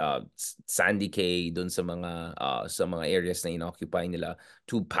sa Sandy Cay, dun sa mga areas na inoccupy nila,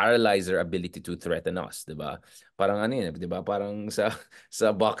 to paralyze their ability to threaten us, diba? Parang ano yun, diba? Parang sa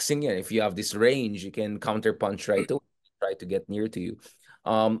boxing yan, if you have this range, you can counter-punch right to try to get near to you.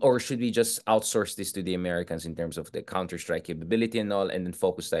 Or should we just outsource this to the Americans in terms of the counter-strike capability and all, and then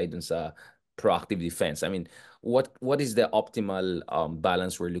focus tayo dun sa proactive defense? I mean, what is the optimal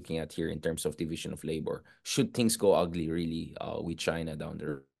balance we're looking at here in terms of division of labor? Should things go ugly really with China down the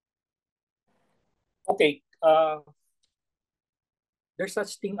road? Okay, there's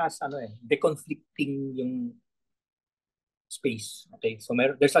such thing as deconflicting yung space. Okay, so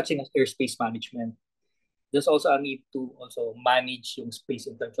there's such thing as airspace management. There's also a need to also manage yung space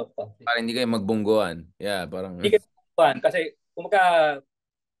in terms of conflict. Para hindi kayo magbungguan. Yeah, parang hindi kayo magbungguan kasi kumbaga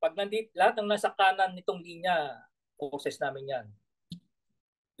pag lahat ng nasa kanan nitong linya, forces namin yan.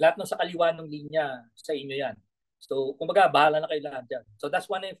 Lahat ng sa kaliwa ng linya, sa inyo yan. So, kumbaga, bahala na kayo lahat dyan. So, that's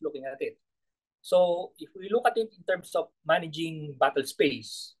one way of looking at it. So, if we look at it in terms of managing battle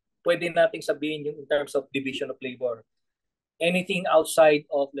space, pwede nating sabihin yung in terms of division of labor. Anything outside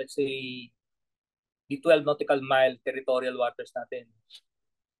of, let's say, the 12 nautical mile territorial waters natin,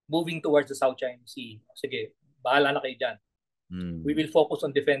 moving towards the South China Sea. Sige, bahala na kayo dyan. We will focus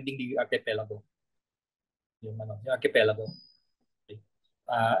on defending the archipelago. Yung archipelago. Okay.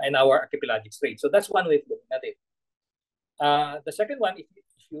 And our archipelagic strait. So that's one way of looking at it. The second one, if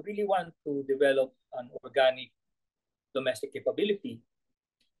you really want to develop an organic domestic capability,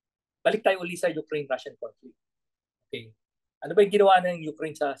 balik tayo uli sa Ukraine-Russian conflict. Okay. Ano ba yung ginawa ng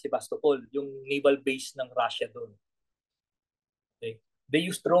Ukraine sa Sebastopol? Yung naval base ng Russia doon. Okay. They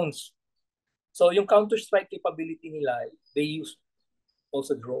use drones. So yung counter-strike capability nila, they use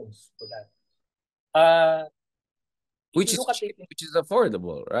also drones for that. If Which you is look at cheap, it, which is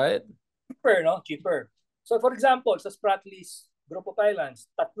affordable, right? cheaper, no? Cheaper. So for example, sa Spratlys Group of Islands,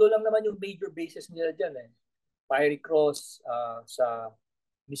 tatlo lang naman yung major bases nila dyan eh. Fiery Cross, sa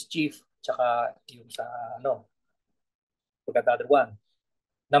Mischief, tsaka yung sa forgot the other one,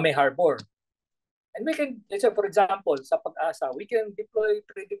 na may harbor. And we can, let's say for example, sa Pag-asa, we can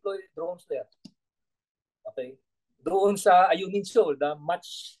pre-deploy drones there. Okay? Doon sa Ayungin Shoal, the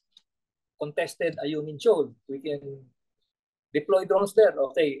much contested Ayungin Shoal, we can deploy drones there.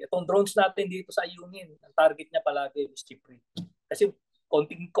 Okay, itong drones natin dito sa Ayungin, ang target niya palagi is Chipre. Kasi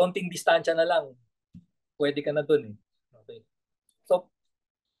konting distansya na lang, pwede ka na dun eh. Okay. So,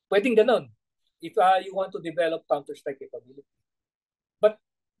 pwedeng ganun if you want to develop counter-strike capability. But,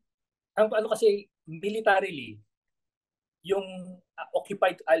 ano kasi, militarily, yung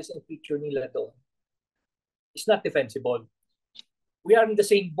occupied isles and feature nila doon is not defensible. We are in the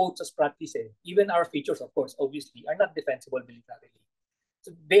same boat as practice eh. Even our features, of course, obviously, are not defensible militarily.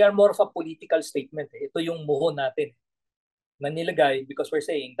 So they are more of a political statement. Eh. Ito yung muhon natin na nilagay because we're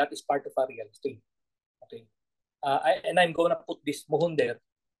saying that is part of our real estate. Okay. And I'm gonna put this muhon there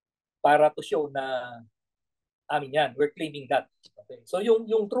para to show na amin yan. We're claiming that. Okay. So yung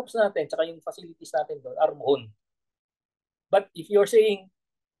troops natin tsaka yung facilities natin doon are muhon. But if you're saying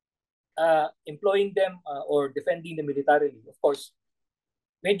employing them or defending them militarily, of course,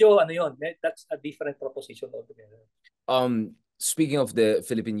 medyo yun, that's a different proposition altogether. Speaking of the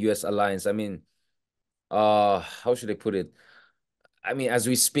Philippine-US alliance, I mean, how should I put it? I mean, as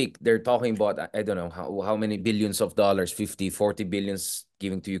we speak, they're talking about, I don't know how many billions of dollars, 50, 40 billions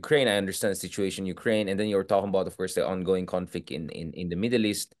giving to Ukraine. I understand the situation in Ukraine. And then you're talking about, of course, the ongoing conflict in the Middle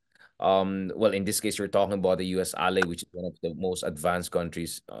East. Well, in this case, you're talking about the US ally, which is one of the most advanced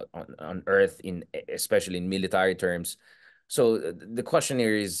countries on earth, especially in military terms. So the question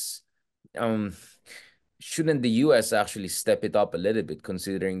here is, shouldn't the US actually step it up a little bit,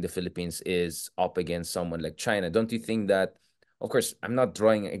 considering the Philippines is up against someone like China? Don't you think that, of course, I'm not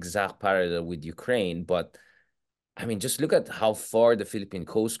drawing an exact parallel with Ukraine, but I mean, just look at how far the Philippine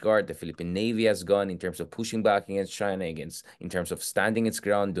Coast Guard, the Philippine Navy has gone in terms of pushing back against China, in terms of standing its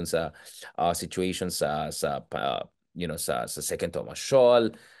ground dun sa situations sa Second Thomas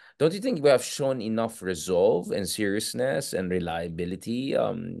Shoal. Don't you think we have shown enough resolve and seriousness and reliability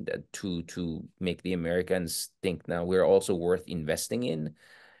to make the Americans think now we're also worth investing in?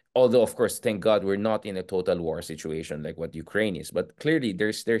 Although, of course, thank God we're not in a total war situation like what Ukraine is. But clearly,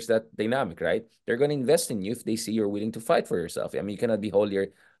 there's that dynamic, right? They're going to invest in you if they see you're willing to fight for yourself. I mean, you cannot be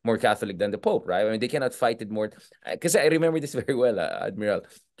holier, more Catholic than the Pope, right? I mean, they cannot fight it more. Because I remember this very well, Admiral.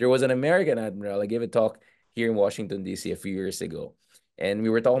 There was an American admiral. I gave a talk here in Washington, D.C. a few years ago. And we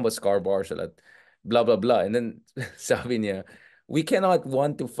were talking about Scarborough, blah, blah, blah. And then sabi niya, we cannot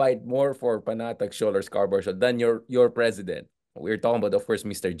want to fight more for Panatag Shoal or Scarborough than your president. We're talking about, of course,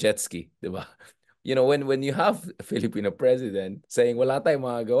 Mr. Jetski, di ba? You know, when you have a Filipino president saying, wala tayong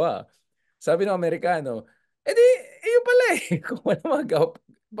magagawa, sabi ng Amerikano, edi, yun pala eh. Kung wala magagawa,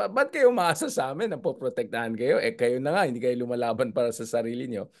 ba't kayo umaasa sa amin na poprotektahan kayo? Eh, kayo na nga, hindi kayo lumalaban para sa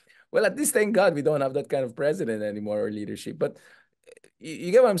sarili nyo. Well, at least, thank God, we don't have that kind of president anymore or leadership. But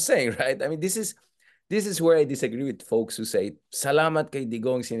you get what I'm saying, right? I mean, this is where I disagree with folks who say, salamat kay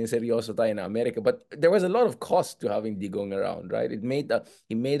Digong, siniseryoso tayo na America. But there was a lot of cost to having Digong around, right?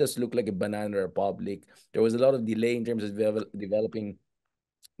 He made us look like a banana republic. There was a lot of delay in terms of developing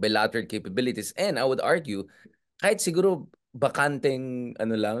bilateral capabilities. And I would argue, kahit siguro bakanteng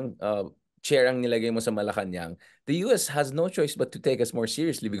chair ang nilagay mo sa Malacanang, the US has no choice but to take us more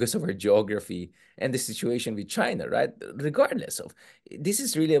seriously because of our geography and the situation with China, right? Regardless of, this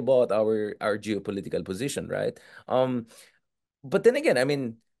is really about our geopolitical position, right? But then again, I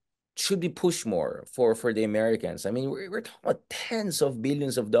mean, should be pushed more for the Americans. I mean, we're talking about tens of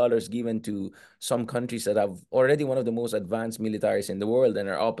billions of dollars given to some countries that have already one of the most advanced militaries in the world and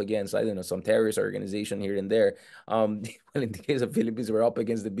are up against, I don't know, some terrorist organization here and there. Well, in the case of Philippines, we're up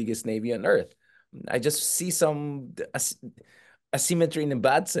against the biggest navy on earth. I just see some asymmetry in a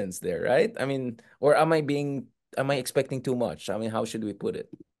bad sense there, right? I mean, or am I expecting too much? I mean, how should we put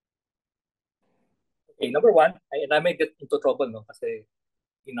it? Okay, number one, and I may get into trouble, no, kasi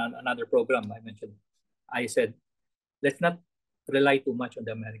in another program I mentioned, I said, let's not rely too much on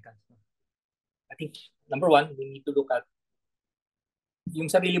the Americans. I think, number one, we need to look at yung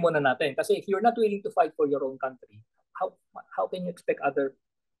sarili mo na natin. Kasi if you're not willing to fight for your own country, how how can you expect other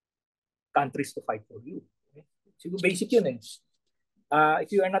countries to fight for you? Okay? So basic yun eh. If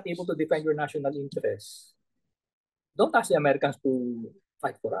you are not able to defend your national interests, don't ask the Americans to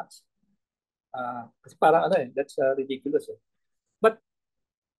fight for us. Kasi parang ano eh, that's ridiculous eh. But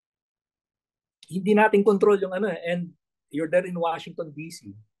hindi natin control yung ano eh, and you're there in Washington,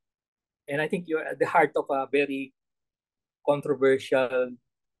 D.C. And I think you're at the heart of a very controversial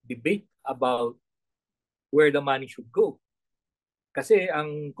debate about where the money should go. Kasi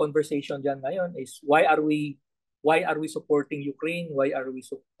ang conversation diyan ngayon is why are we supporting Ukraine? Why are we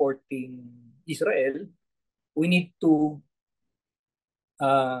supporting Israel? We need to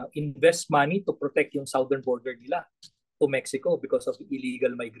invest money to protect yung southern border nila to Mexico because of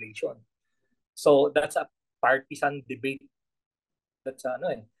illegal migration. So that's a partisan debate. That's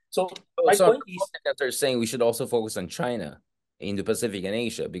ano eh. So my So point is, they're saying we should also focus on China, Indo-Pacific and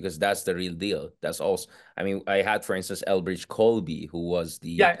Asia, because that's the real deal. That's also, I mean, I had, for instance, Elbridge Colby, who was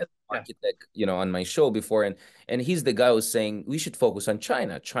the yeah, architect, on my show before, and he's the guy who's saying we should focus on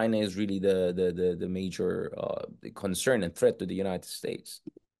China. China is really the major concern and threat to the United States.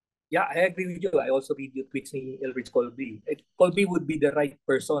 yeah, I agree with you. I also read your tweets ni Elbridge Colby. Colby would be the right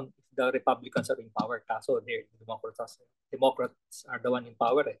person if the Republicans are in power. Kaso they're Democrats are the one in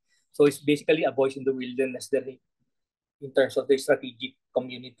power. Eh. So it's basically a voice in the wilderness then in terms of the strategic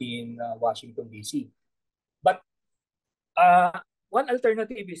community in Washington, D.C. But one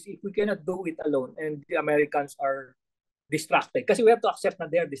alternative is if we cannot do it alone and the Americans are distracted. Kasi we have to accept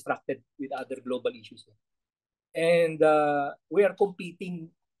that they are distracted with other global issues. And we are competing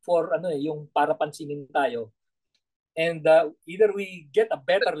for yung para pansinin tayo. And either we get a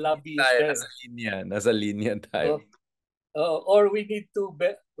better lobbyist there. Nasa linya tayo. Or we need to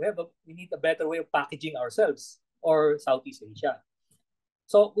we need a better way of packaging ourselves or Southeast Asia.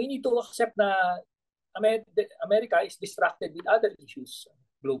 So we need to accept na America is distracted with other issues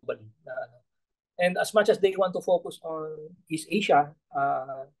globally. And as much as they want to focus on East Asia,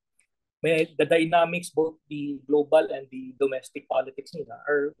 the dynamics, both the global and the domestic politics nila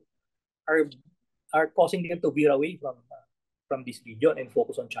are causing them to veer away from this region and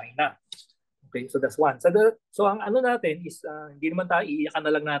focus on China. Okay, so that's one. So ang ano natin is hindi naman tayo iiyakan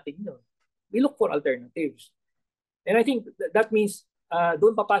na lang natin yun. We look for alternatives. And I think that means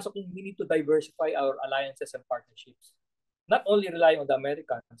doon papasok yung we need to diversify our alliances and partnerships. Not only rely on the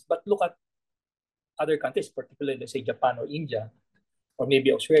Americans, but look at other countries, particularly let's say Japan or India, or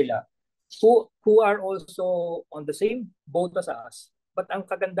maybe Australia, who are also on the same boat as us. But ang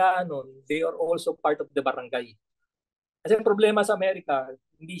kagandahan nun, they are also part of the barangay. Kasi ang problema sa Amerika,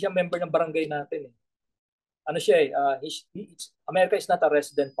 hindi siya member ng barangay natin. Ano siya America is not a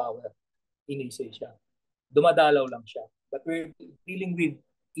resident power in East Asia. Dumadalaw lang siya. But we're dealing with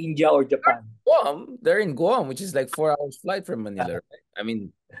India or Japan. Guam, they're in Guam, which is like 4 hours flight from Manila. Right? I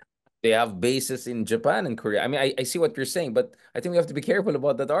mean, they have bases in Japan and Korea. I mean, I see what you're saying, but I think we have to be careful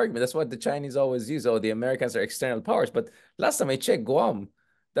about that argument. That's what the Chinese always use. Oh, the Americans are external powers. But last time I checked, Guam,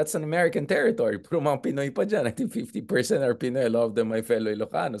 that's an American territory. Puro mga Pinoy pa dyan. I think 50% are Pinoy. A lot of them my fellow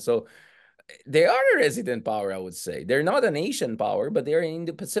Ilocano. So they are a resident power, I would say. They're not an Asian power, but they're in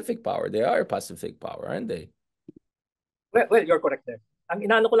the Pacific power. They are a Pacific power, aren't they? Well, you're correct there. Ang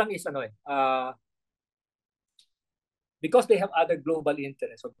inaano ko lang is because they have other global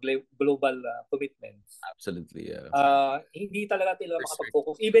interests or global commitments. Absolutely, yeah. Hindi talaga sila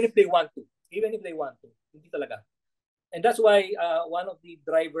makapag-focus even if they want to. Hindi talaga. And that's why one of the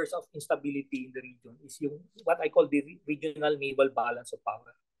drivers of instability in the region is yung what I call the regional naval balance of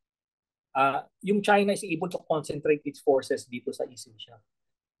power. Yung China is able to concentrate its forces dito sa East Asia.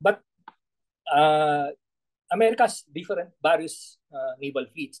 But America's various naval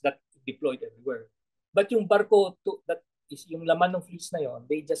fleets that deployed everywhere. But yung barko that is yung laman ng fleets na yon,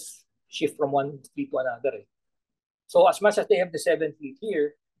 they just shift from one fleet to another. So as much as they have the 7th fleet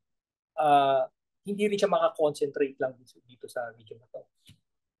here, hindi rin siya makakoncentrate lang dito sa region na to.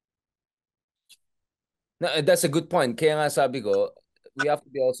 No, that's a good point. Kaya nga sabi ko, we have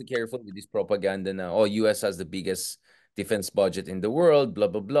to be also careful with this propaganda na, US has the biggest defense budget in the world, blah,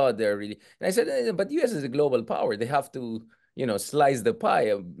 blah, blah. They're really... And I said, but US is a global power. They have to, slice the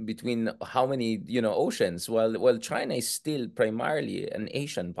pie between how many, oceans, while China is still primarily an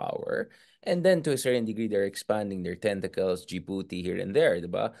Asian power. And then to a certain degree, they're expanding their tentacles, Djibouti here and there,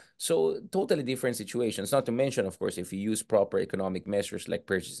 diba? So totally different situations. Not to mention, of course, if you use proper economic measures like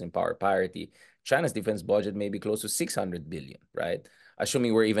purchasing power parity, China's defense budget may be close to 600 billion, right?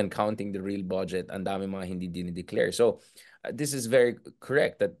 Assuming we're even counting the real budget, and dami mga hindi dinideclare. So this is very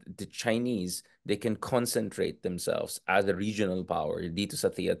correct that the Chinese, they can concentrate themselves as a regional power dito sa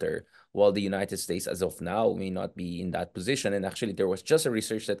theater, while the United States, as of now, may not be in that position. And actually, there was just a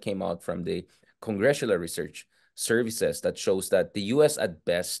research that came out from the Congressional Research Services that shows that the US at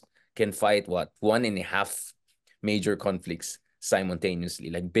best can fight what, 1.5 major conflicts simultaneously,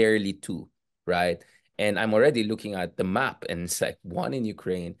 like barely two, right? And I'm already looking at the map, and it's like one in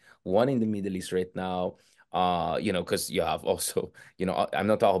Ukraine, one in the Middle East right now. Because you have also, I'm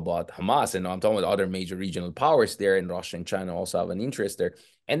not talking about Hamas, and I'm talking about other major regional powers there, and Russia and China also have an interest there.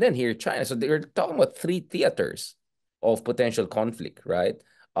 And then here, China. So they're talking about three theaters of potential conflict, right?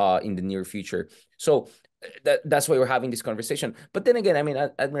 In the near future. So that's why we're having this conversation. But then again, I mean,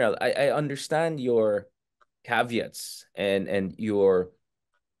 Admiral, I understand your caveats and your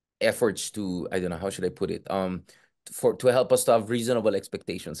efforts to, I don't know, how should I put it, to help us to have reasonable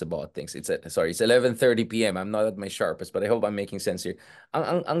expectations about things. It's 11:30 p.m. I'm not at my sharpest, but I hope I'm making sense here.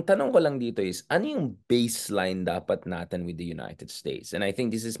 Ang tanong ko lang dito is, ano yung baseline dapat natin with the United States? And I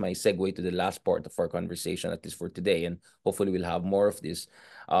think this is my segue to the last part of our conversation, at least for today, and hopefully we'll have more of this.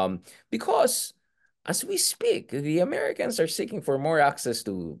 Because as we speak, the Americans are seeking for more access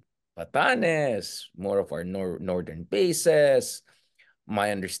to Batanes, more of our northern bases.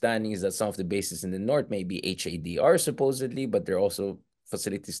 My understanding is that some of the bases in the north may be HADR supposedly, but there are also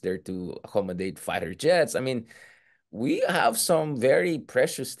facilities there to accommodate fighter jets. I mean, we have some very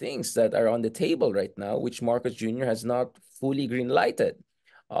precious things that are on the table right now, which Marcos Jr. has not fully green lighted.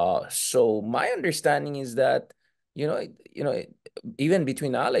 So my understanding is that, you know, you know, even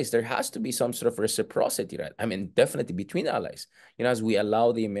between allies, there has to be some sort of reciprocity, right? I mean, definitely between allies. As we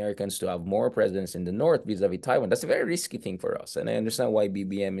allow the Americans to have more presence in the north vis-a-vis Taiwan, that's a very risky thing for us. And I understand why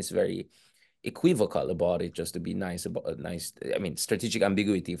BBM is very equivocal about it, just to be nice about nice. I mean, strategic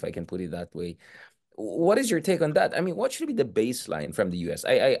ambiguity, if I can put it that way. What is your take on that? I mean, what should be the baseline from the US?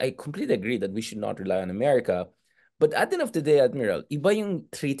 I completely agree that we should not rely on America. But at the end of the day, Admiral, iba yung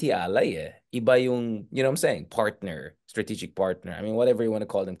treaty ally eh. Iba yung, you know what I'm saying, partner, strategic partner. I mean, whatever you want to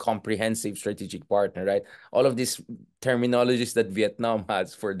call them, comprehensive strategic partner, right? All of these terminologies that Vietnam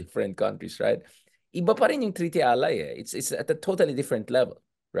has for different countries, right? Iba pa rin yung treaty ally eh. It's at a totally different level,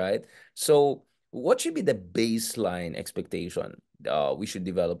 right? So what should be the baseline expectation we should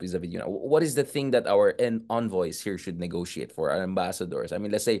develop is a video? What is the thing that our envoys here should negotiate for, our ambassadors? I mean,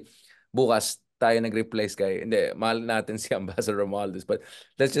 let's say bukas tayo nag-replace kay, hindi, mahal natin si Ambassador Romualdez, but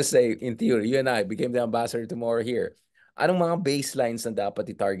let's just say, in theory, you and I became the ambassador tomorrow here. Anong mga baselines na dapat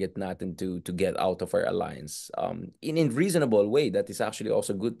i-target natin to get out of our alliance in reasonable way that is actually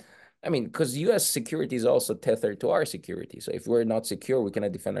also good? I mean, because U.S. security is also tethered to our security. So if we're not secure, we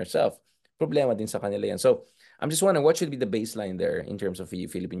cannot defend ourselves. Problema din sa kanila yan. So I'm just wondering, what should be the baseline there in terms of the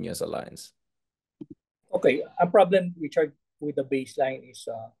Philippine-US alliance? Okay, ang problem, Richard, with the baseline is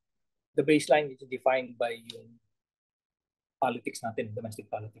defined by yung politics natin, domestic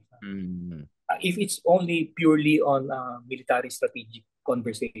politics natin. If it's only purely on military strategic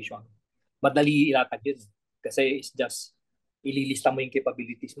conversation, madali ilatag yun. Kasi it's just, ililista mo yung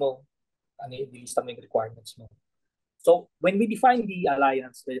capabilities mo, ililista mo yung requirements mo. So when we define the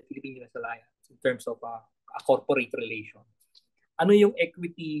alliance, the Philippine-US alliance, in terms of a corporate relation, ano yung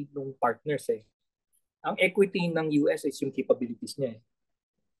equity ng partners eh? Ang equity ng US is yung capabilities niya eh.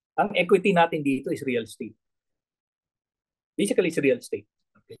 Ang equity natin dito is real estate. Basically, it's real estate.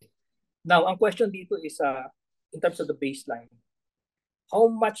 Okay. Now, ang question dito is, in terms of the baseline, how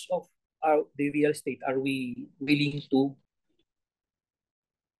much of the real estate are we willing to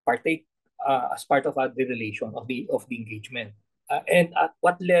partake as part of the relation of the engagement? And at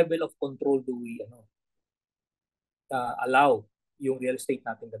what level of control do we allow yung real estate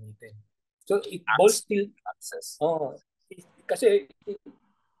natin gamitin? So it boils still access. Kasi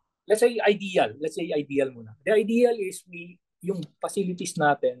let's say ideal muna. The ideal is yung facilities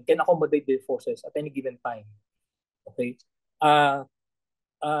natin can accommodate their forces at any given time. Okay?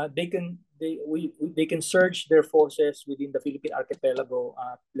 They can surge their forces within the Philippine archipelago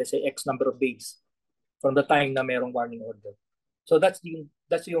at let's say X number of days from the time na merong warning order. So that's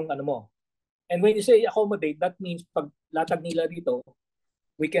yung ano mo. And when you say accommodate, that means pag latag nila dito,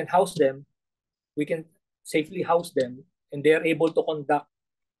 we can house them, we can safely house them, and they are able to conduct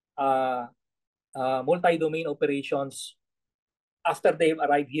multi-domain operations after they've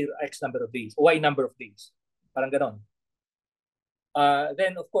arrived here X number of days, Y number of days. Parang ganon.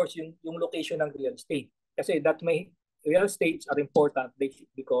 Then, of course, yung location ng real estate. Kasi real estates are important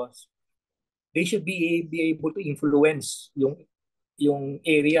because they should be able to influence yung yung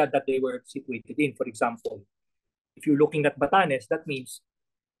area that they were situated in. For example, if you're looking at Batanes, that means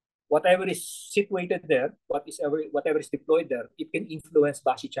whatever is situated there, whatever is deployed there, it can influence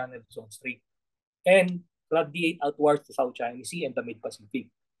Bashi Channel Zone Strait and radiate outwards to South China Sea and the Mid-Pacific.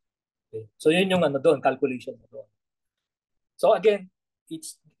 Okay. So yun yung ano doon, calculation mo doon. So again, it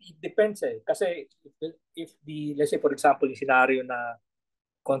depends eh. Kasi if the, let's say for example, yung scenario na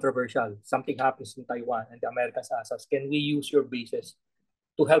controversial, something happens in Taiwan and the Americans ask us, can we use your bases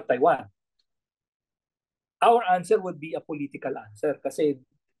to help Taiwan? Our answer would be a political answer kasi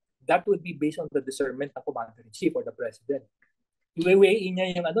that would be based on the discernment ng commander-in-chief or the president. Iwe-weigh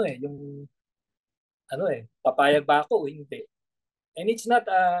niya yung ano eh, yung ano eh, papayag ba ako o hindi. And it's not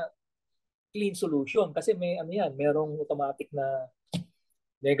a clean solution kasi may ano yan, merong automatic na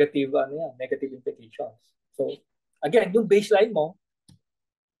negative ano yan, negative implications. So again, yung baseline mo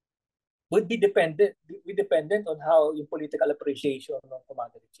would be dependent on how yung political appreciation ng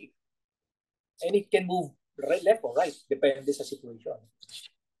commander-in-chief. And it can move right, left or right, depende sa situation.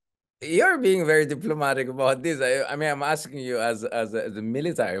 You're being very diplomatic about this. I mean, I'm asking you as a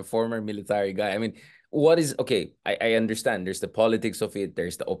military, former military guy. I mean, what is okay? I understand there's the politics of it,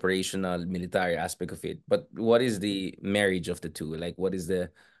 there's the operational military aspect of it, but what is the marriage of the two? Like, what is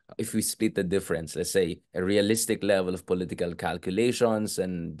the if we split the difference, let's say a realistic level of political calculations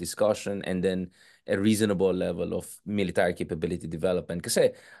and discussion, and then a reasonable level of military capability development?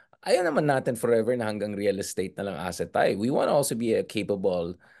 Kasi ayaw naman natin forever na hanggang real estate na lang asset tayo. We want to also be a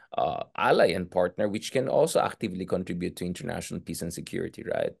capable ally and partner, which can also actively contribute to international peace and security,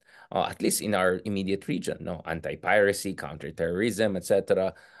 right? At least in our immediate region, no, anti-piracy, counterterrorism,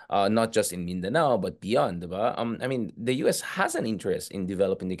 etc. Not just in Mindanao, but beyond, diba? I mean, the U.S. has an interest in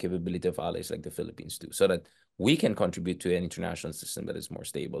developing the capability of allies like the Philippines too, so that we can contribute to an international system that is more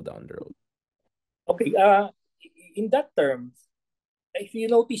stable down the road. Okay, in that term, if you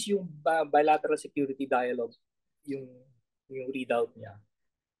notice yung bilateral security dialogue, yung readout niya,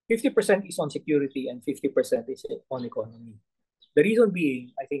 50% is on security and 50% is on economy. The reason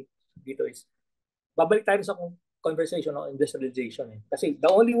being, I think, dito is, babalik tayo sa conversation on industrialization. Eh. Kasi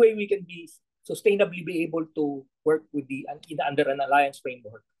the only way we can be sustainably be able to work with under an alliance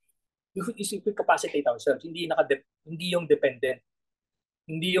framework is if we capacitate ourselves. Hindi yung dependent.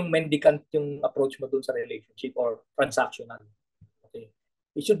 Hindi yung mendicant yung approach mo dun sa relationship or transactional. Okay.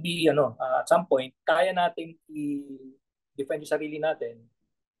 It should be, at some point, kaya natin i-defend yung sarili natin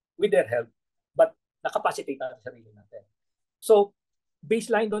with their help, but nakapacitate natin sarili natin. So,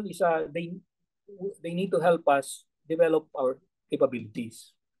 baseline doon is they need to help us develop our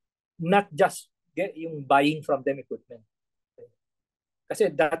capabilities. Not just get yung buying from them equipment. Okay. Kasi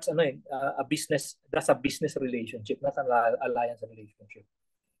that's a business relationship, not an alliance relationship.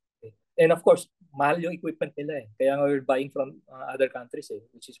 Okay. And of course, mahal yung equipment nila eh. Kaya nga we're buying from other countries eh,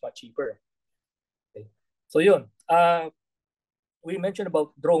 which is much cheaper. Okay. So yun. We mentioned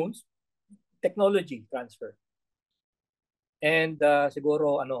about drones, technology transfer. And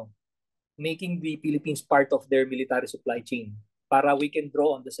siguro making the Philippines part of their military supply chain para we can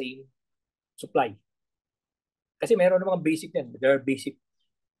draw on the same supply. Kasi meron ng mga basic yan. There are basic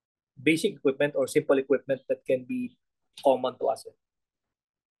equipment or simple equipment that can be common to us.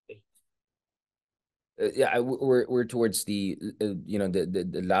 Okay. Yeah, we're towards the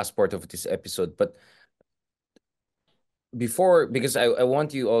the last part of this episode, but before, because I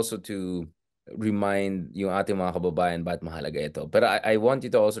want you also to remind yung ating mga kababayan bakit mahalaga ito. But I want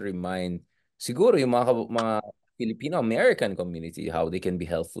you to also remind siguro yung mga Filipino-American community how they can be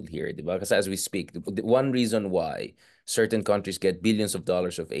helpful here, di ba? Because as we speak, the one reason why certain countries get billions of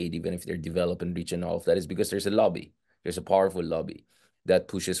dollars of aid, even if they're developed and rich and all of that, is because there's a lobby. There's a powerful lobby that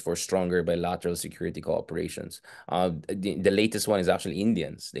pushes for stronger bilateral security cooperations. The latest one is actually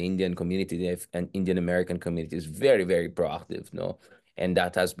Indians. The Indian community and Indian American community is very, very proactive, no? And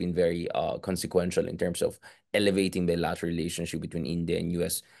that has been very consequential in terms of elevating bilateral relationship between India and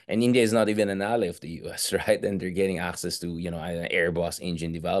US. And India is not even an ally of the US, right? And they're getting access to, Airbus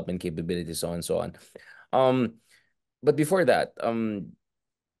engine development capabilities, so on and so on. But before that,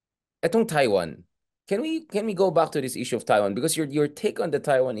 etong Taiwan, can we go back to this issue of Taiwan? Because your take on the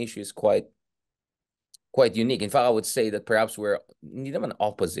Taiwan issue is quite unique. In fact, I would say that perhaps we're hindi naman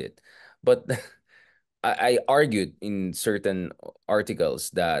opposite, but I argued in certain articles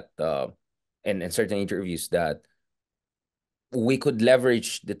that and certain interviews that we could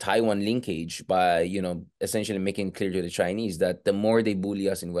leverage the Taiwan linkage by, essentially making clear to the Chinese that the more they bully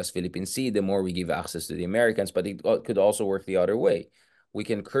us in West Philippine Sea, the more we give access to the Americans. But it could also work the other way. We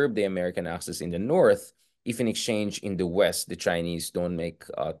can curb the American access in the north if in exchange in the west, the Chinese don't make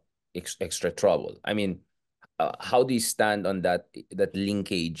extra trouble. I mean, how do you stand on that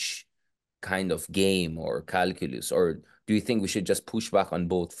linkage kind of game or calculus, or do you think we should just push back on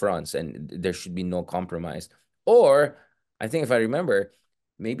both fronts and there should be no compromise? Or I think if I remember,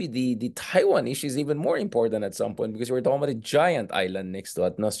 maybe the Taiwan issue is even more important at some point because we're talking about a giant island next to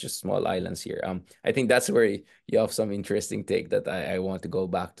it, not just small islands here. I think that's where you have some interesting take that I want to go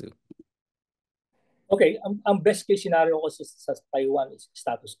back to. Okay, ang best case scenario ko sa Taiwan is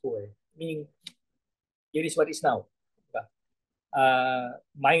status quo eh. Meaning, it is what is now. Diba?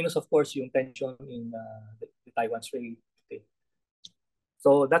 Minus of course yung tension in the Taiwan Strait. Okay.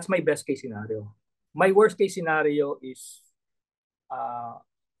 So that's my best case scenario. My worst case scenario is uh,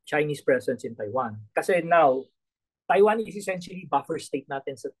 Chinese presence in Taiwan. Kasi now, Taiwan is essentially buffer state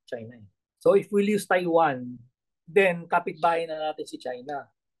natin sa China. Eh. So if we lose Taiwan, then kapitbahay na natin si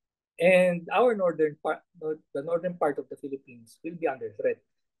China. And our northern part, the northern part of the Philippines will be under threat.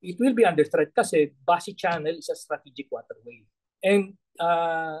 It will be under threat kasi Basi Channel is a strategic waterway. And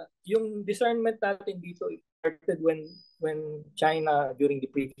yung discernment natin dito started when China during the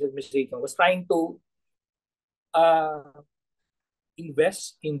previous administration was trying to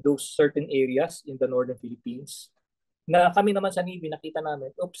invest in those certain areas in the northern Philippines. Na kami naman sa Navy nakita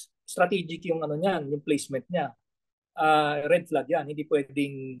namin, oops, strategic yung ano niyan, yung placement niya. Red flag yan, hindi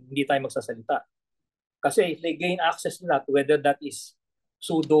pwedeng hindi tayo magsasalita. Kasi if they gain access to that, whether that is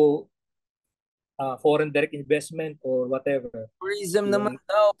pseudo foreign direct investment or whatever. Tourism naman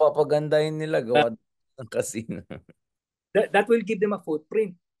daw, papagandahin nila gawa ng casino. That will give them a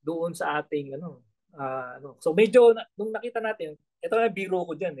footprint doon sa ating So medyo nung nakita natin, ito na biro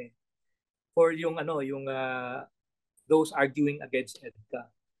ko diyan eh. For yung those arguing against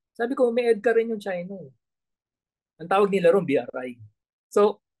EDCA. Sabi ko may EDCA rin yung China. Eh. Ang tawag nila ron BRI.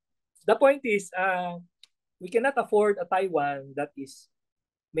 So the point is we cannot afford a Taiwan that is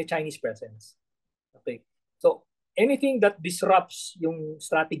may Chinese presence. Okay. So anything that disrupts yung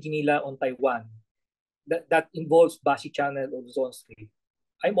strategy nila on Taiwan that involves Basi Channel or Zone Street,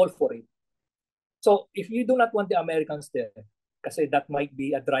 I'm all for it. So if you do not want the Americans there, kasi that might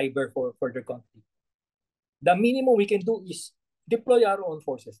be a driver for further conflict, the minimum we can do is deploy our own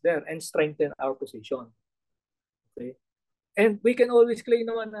forces there and strengthen our position. Okay? And we can always claim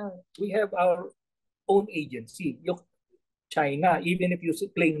naman na we have our own agency. Yung China, even if you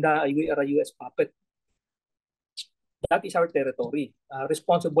claim na we are a US puppet, that is our territory.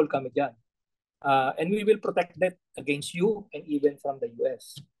 Responsible kami dyan. And we will protect that against you and even from the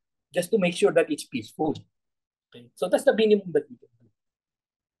US, just to make sure that it's peaceful. Okay? So that's the minimum that we can do.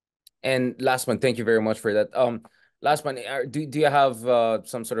 And last one, thank you very much for that. Last one, do you have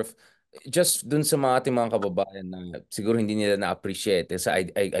some sort of just dun sa mga ating mga kababayan na siguro hindi nila na-appreciate. Kasi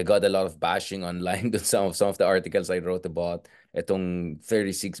I got a lot of bashing online dun some of the articles I wrote about itong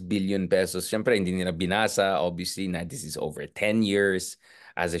 36 billion pesos. Siyempre, hindi nila binasa. Obviously, na this is over 10 years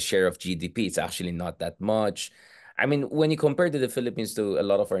as a share of GDP. It's actually not that much. I mean, when you compare to the Philippines to a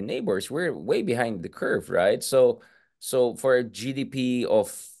lot of our neighbors, we're way behind the curve, right? So for a GDP of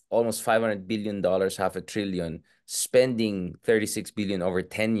almost $500 billion, half a trillion, spending 36 billion over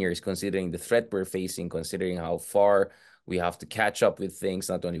 10 years, considering the threat we're facing, considering how far we have to catch up with things,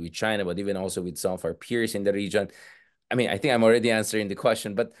 not only with China, but even also with some of our peers in the region. I mean, I think I'm already answering the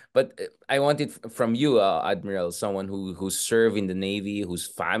question, but I want it from you, Admiral, someone who served in the Navy, whose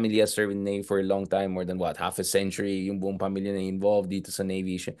family has served in the Navy for a long time, more than what, half a century, yung buong pamilya na involved dito sa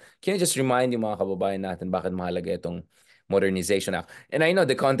Navy. Can you just remind yung mga kababayan natin bakit mahalaga itong Modernization Act? And I know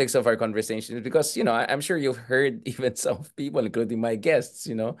the context of our conversation is because, I'm sure you've heard even some people, including my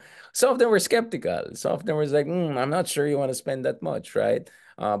guests, some of them were skeptical. Some of them were like, I'm not sure you want to spend that much, right?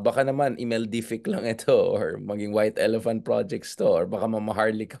 Baka naman Imeldific lang ito or maging White Elephant projects to or baka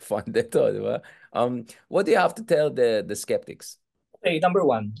mamaharlika fund ito, di ba? What do you have to tell the skeptics? Okay, number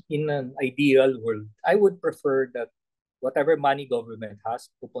one, in an ideal world, I would prefer that whatever money government has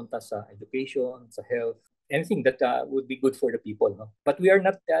pupunta sa education, sa health, anything that would be good for the people. No? But we are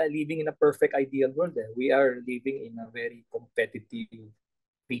not living in a perfect ideal world. Eh. We are living in a very competitive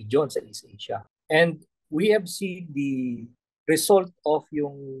region sa East Asia. And we have seen the result of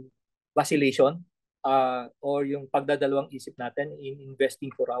yung vacillation or yung pagdadalawang isip natin in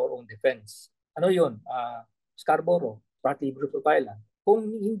investing for our own defense. Ano yun? Scarborough, partly group of island. Kung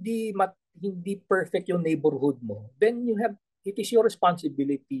hindi perfect yung neighborhood mo, then it is your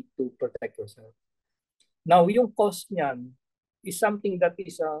responsibility to protect yourself. Now, yung cost niyan is something that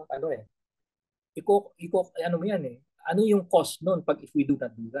is ano yung cost nun if we do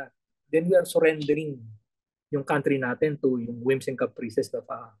not do that? Then we are surrendering yung country natin to yung whims and caprices of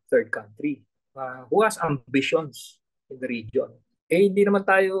a third country who has ambitions in the region. Hindi naman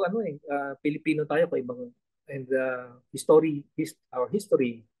tayo Pilipino tayo kung ibang And our history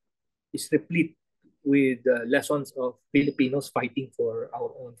is replete with lessons of Filipinos fighting for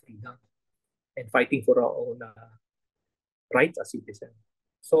our own freedom and fighting for our own rights as citizens.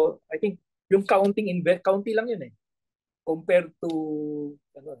 So I think yung county lang yun eh compared to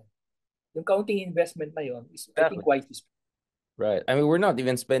ano, yung counting investment na yun is I think Exactly. quite. Right. I mean, we're not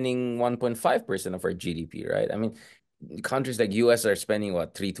even spending 1.5% of our GDP, right? I mean, countries like US are spending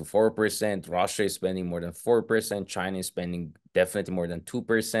what, 3 to 4%. Russia is spending more than 4%. China is spending definitely more than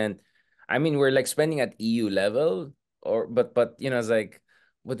 2%. I mean, we're like spending at EU level, or but you know, it's like,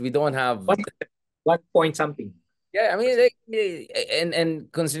 but we don't have. What point something Yeah, I mean, percent. like,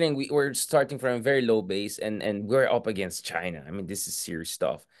 and considering we're starting from a very low base, and we're up against China. I mean, this is serious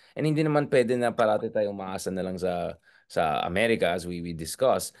stuff. And hindi naman pwede na parati tayo umaasa na lang sa America, as we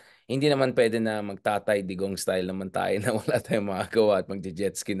discuss. Hindi naman pwede na magtatay digong style naman tayo na wala tayong makagawa at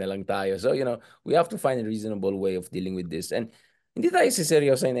magje-jet ski na lang tayo. So, we have to find a reasonable way of dealing with this. And hindi tayo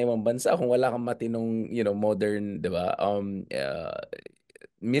siseryoso na ibang bansa kung wala kang matinong, modern, 'di ba?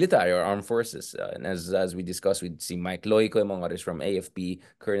 Military or armed forces. And as we discussed with si Mike Loico, among others from AFP,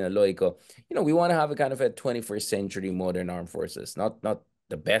 Colonel Loico, we want to have a kind of a 21st century modern armed forces. Not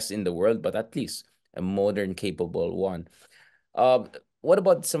the best in the world, but at least a modern, capable one. Uh, what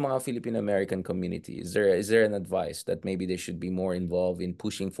about some Filipino American community? Is there an advice that maybe they should be more involved in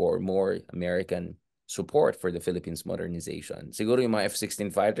pushing for more American support for the Philippines modernization? Siguro yung mga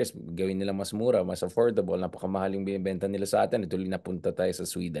F-16 fighters, gawin nila mas mura, mas affordable, napakamahaling binibenta nila sa atin, ituloy na punta tayo sa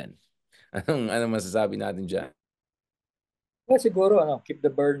Sweden. Anong masasabi natin dyan? Well, siguro keep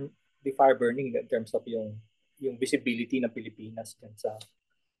the fire burning in terms of yung visibility ng Pilipinas dyan sa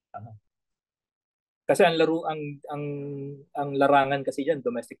ano. Kasi ang larangan kasi diyan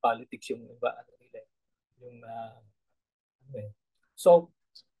domestic politics yung iba ano nila yung ano eh. So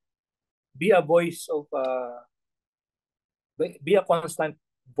be a voice of be a constant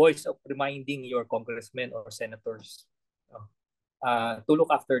voice of reminding your congressmen or senators to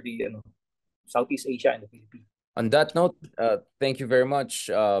look after the Southeast Asia and the Philippines. On that note, thank you very much,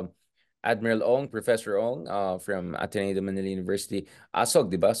 Admiral Ong, Professor Ong, from Ateneo de Manila University. ASOG,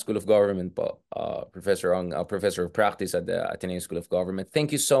 di ba? School of Government po. Professor Ong, Professor of Practice at the Ateneo School of Government.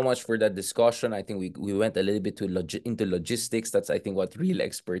 Thank you so much for that discussion. I think we went a little bit into logistics. That's, I think, what real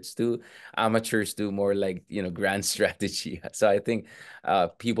experts do. Amateurs do more like, grand strategy. So I think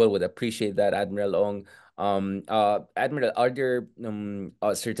people would appreciate that, Admiral Ong. Admiral, are there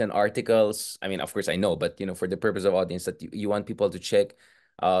certain articles? I mean, of course, I know, but for the purpose of audience, that you want people to check,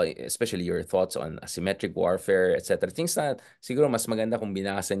 especially your thoughts on asymmetric warfare, etc. Things na siguro mas maganda kung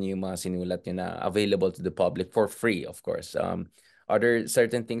binasa niyo yung mga sinulat niyo na available to the public for free, of course. Are there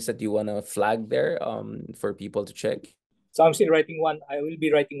certain things that you want to flag there for people to check? So I'm still writing one. I will be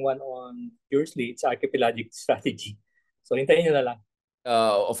writing one on Curiously, it's archipelagic strategy. So hintayin nyo na lang.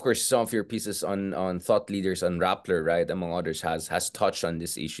 Of course, some of your pieces on thought leaders on Rappler, right, among others, has touched on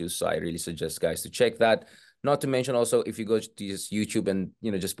this issue. So I really suggest guys to check that. Not to mention also, if you go to just YouTube and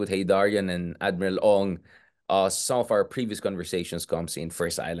just put Hey Darian and Admiral Ong, some of our previous conversations comes in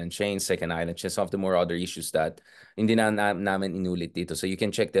first island chain, second island chain, some of the more other issues that hindi namin inulit dito. So you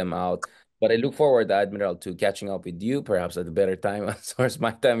can check them out. But I look forward, Admiral, to catching up with you, perhaps at a better time as far as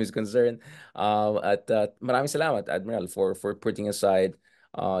my time is concerned. Maraming salamat, Admiral, for putting aside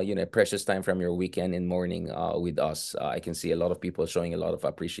precious time from your weekend and morning with us. I can see a lot of people showing a lot of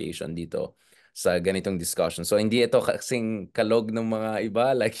appreciation dito sa ganitong discussion. So hindi ito kasing kalog ng mga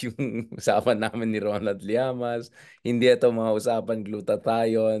iba like yung usapan namin ni Ronald Llamas. Hindi ito mga usapan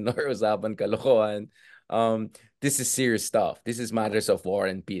glutathione or usapan kalokohan. This is serious stuff. This is matters of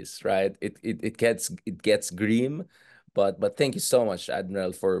war and peace, right? It gets grim, but thank you so much,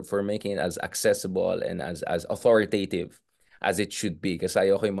 Admiral, for making it as accessible and as authoritative as it should be. Kasi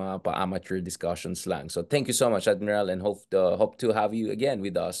ayoko yung mga pa-amateur discussions lang. So thank you so much, Admiral, and hope to have you again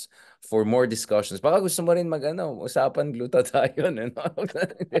with us for more discussions. Baka gusto mo rin usapan glutathione.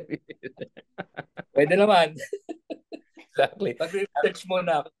 Pwede naman. Exactly. Mag-research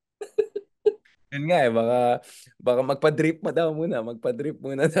muna. Yun nga eh, baka magpa-drip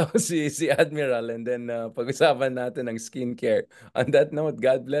muna daw si Admiral, and then pag-usapan natin ng skincare. On that note,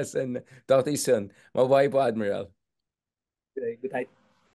 God bless and talk to you soon. Mabuhay po, Admiral. Good night.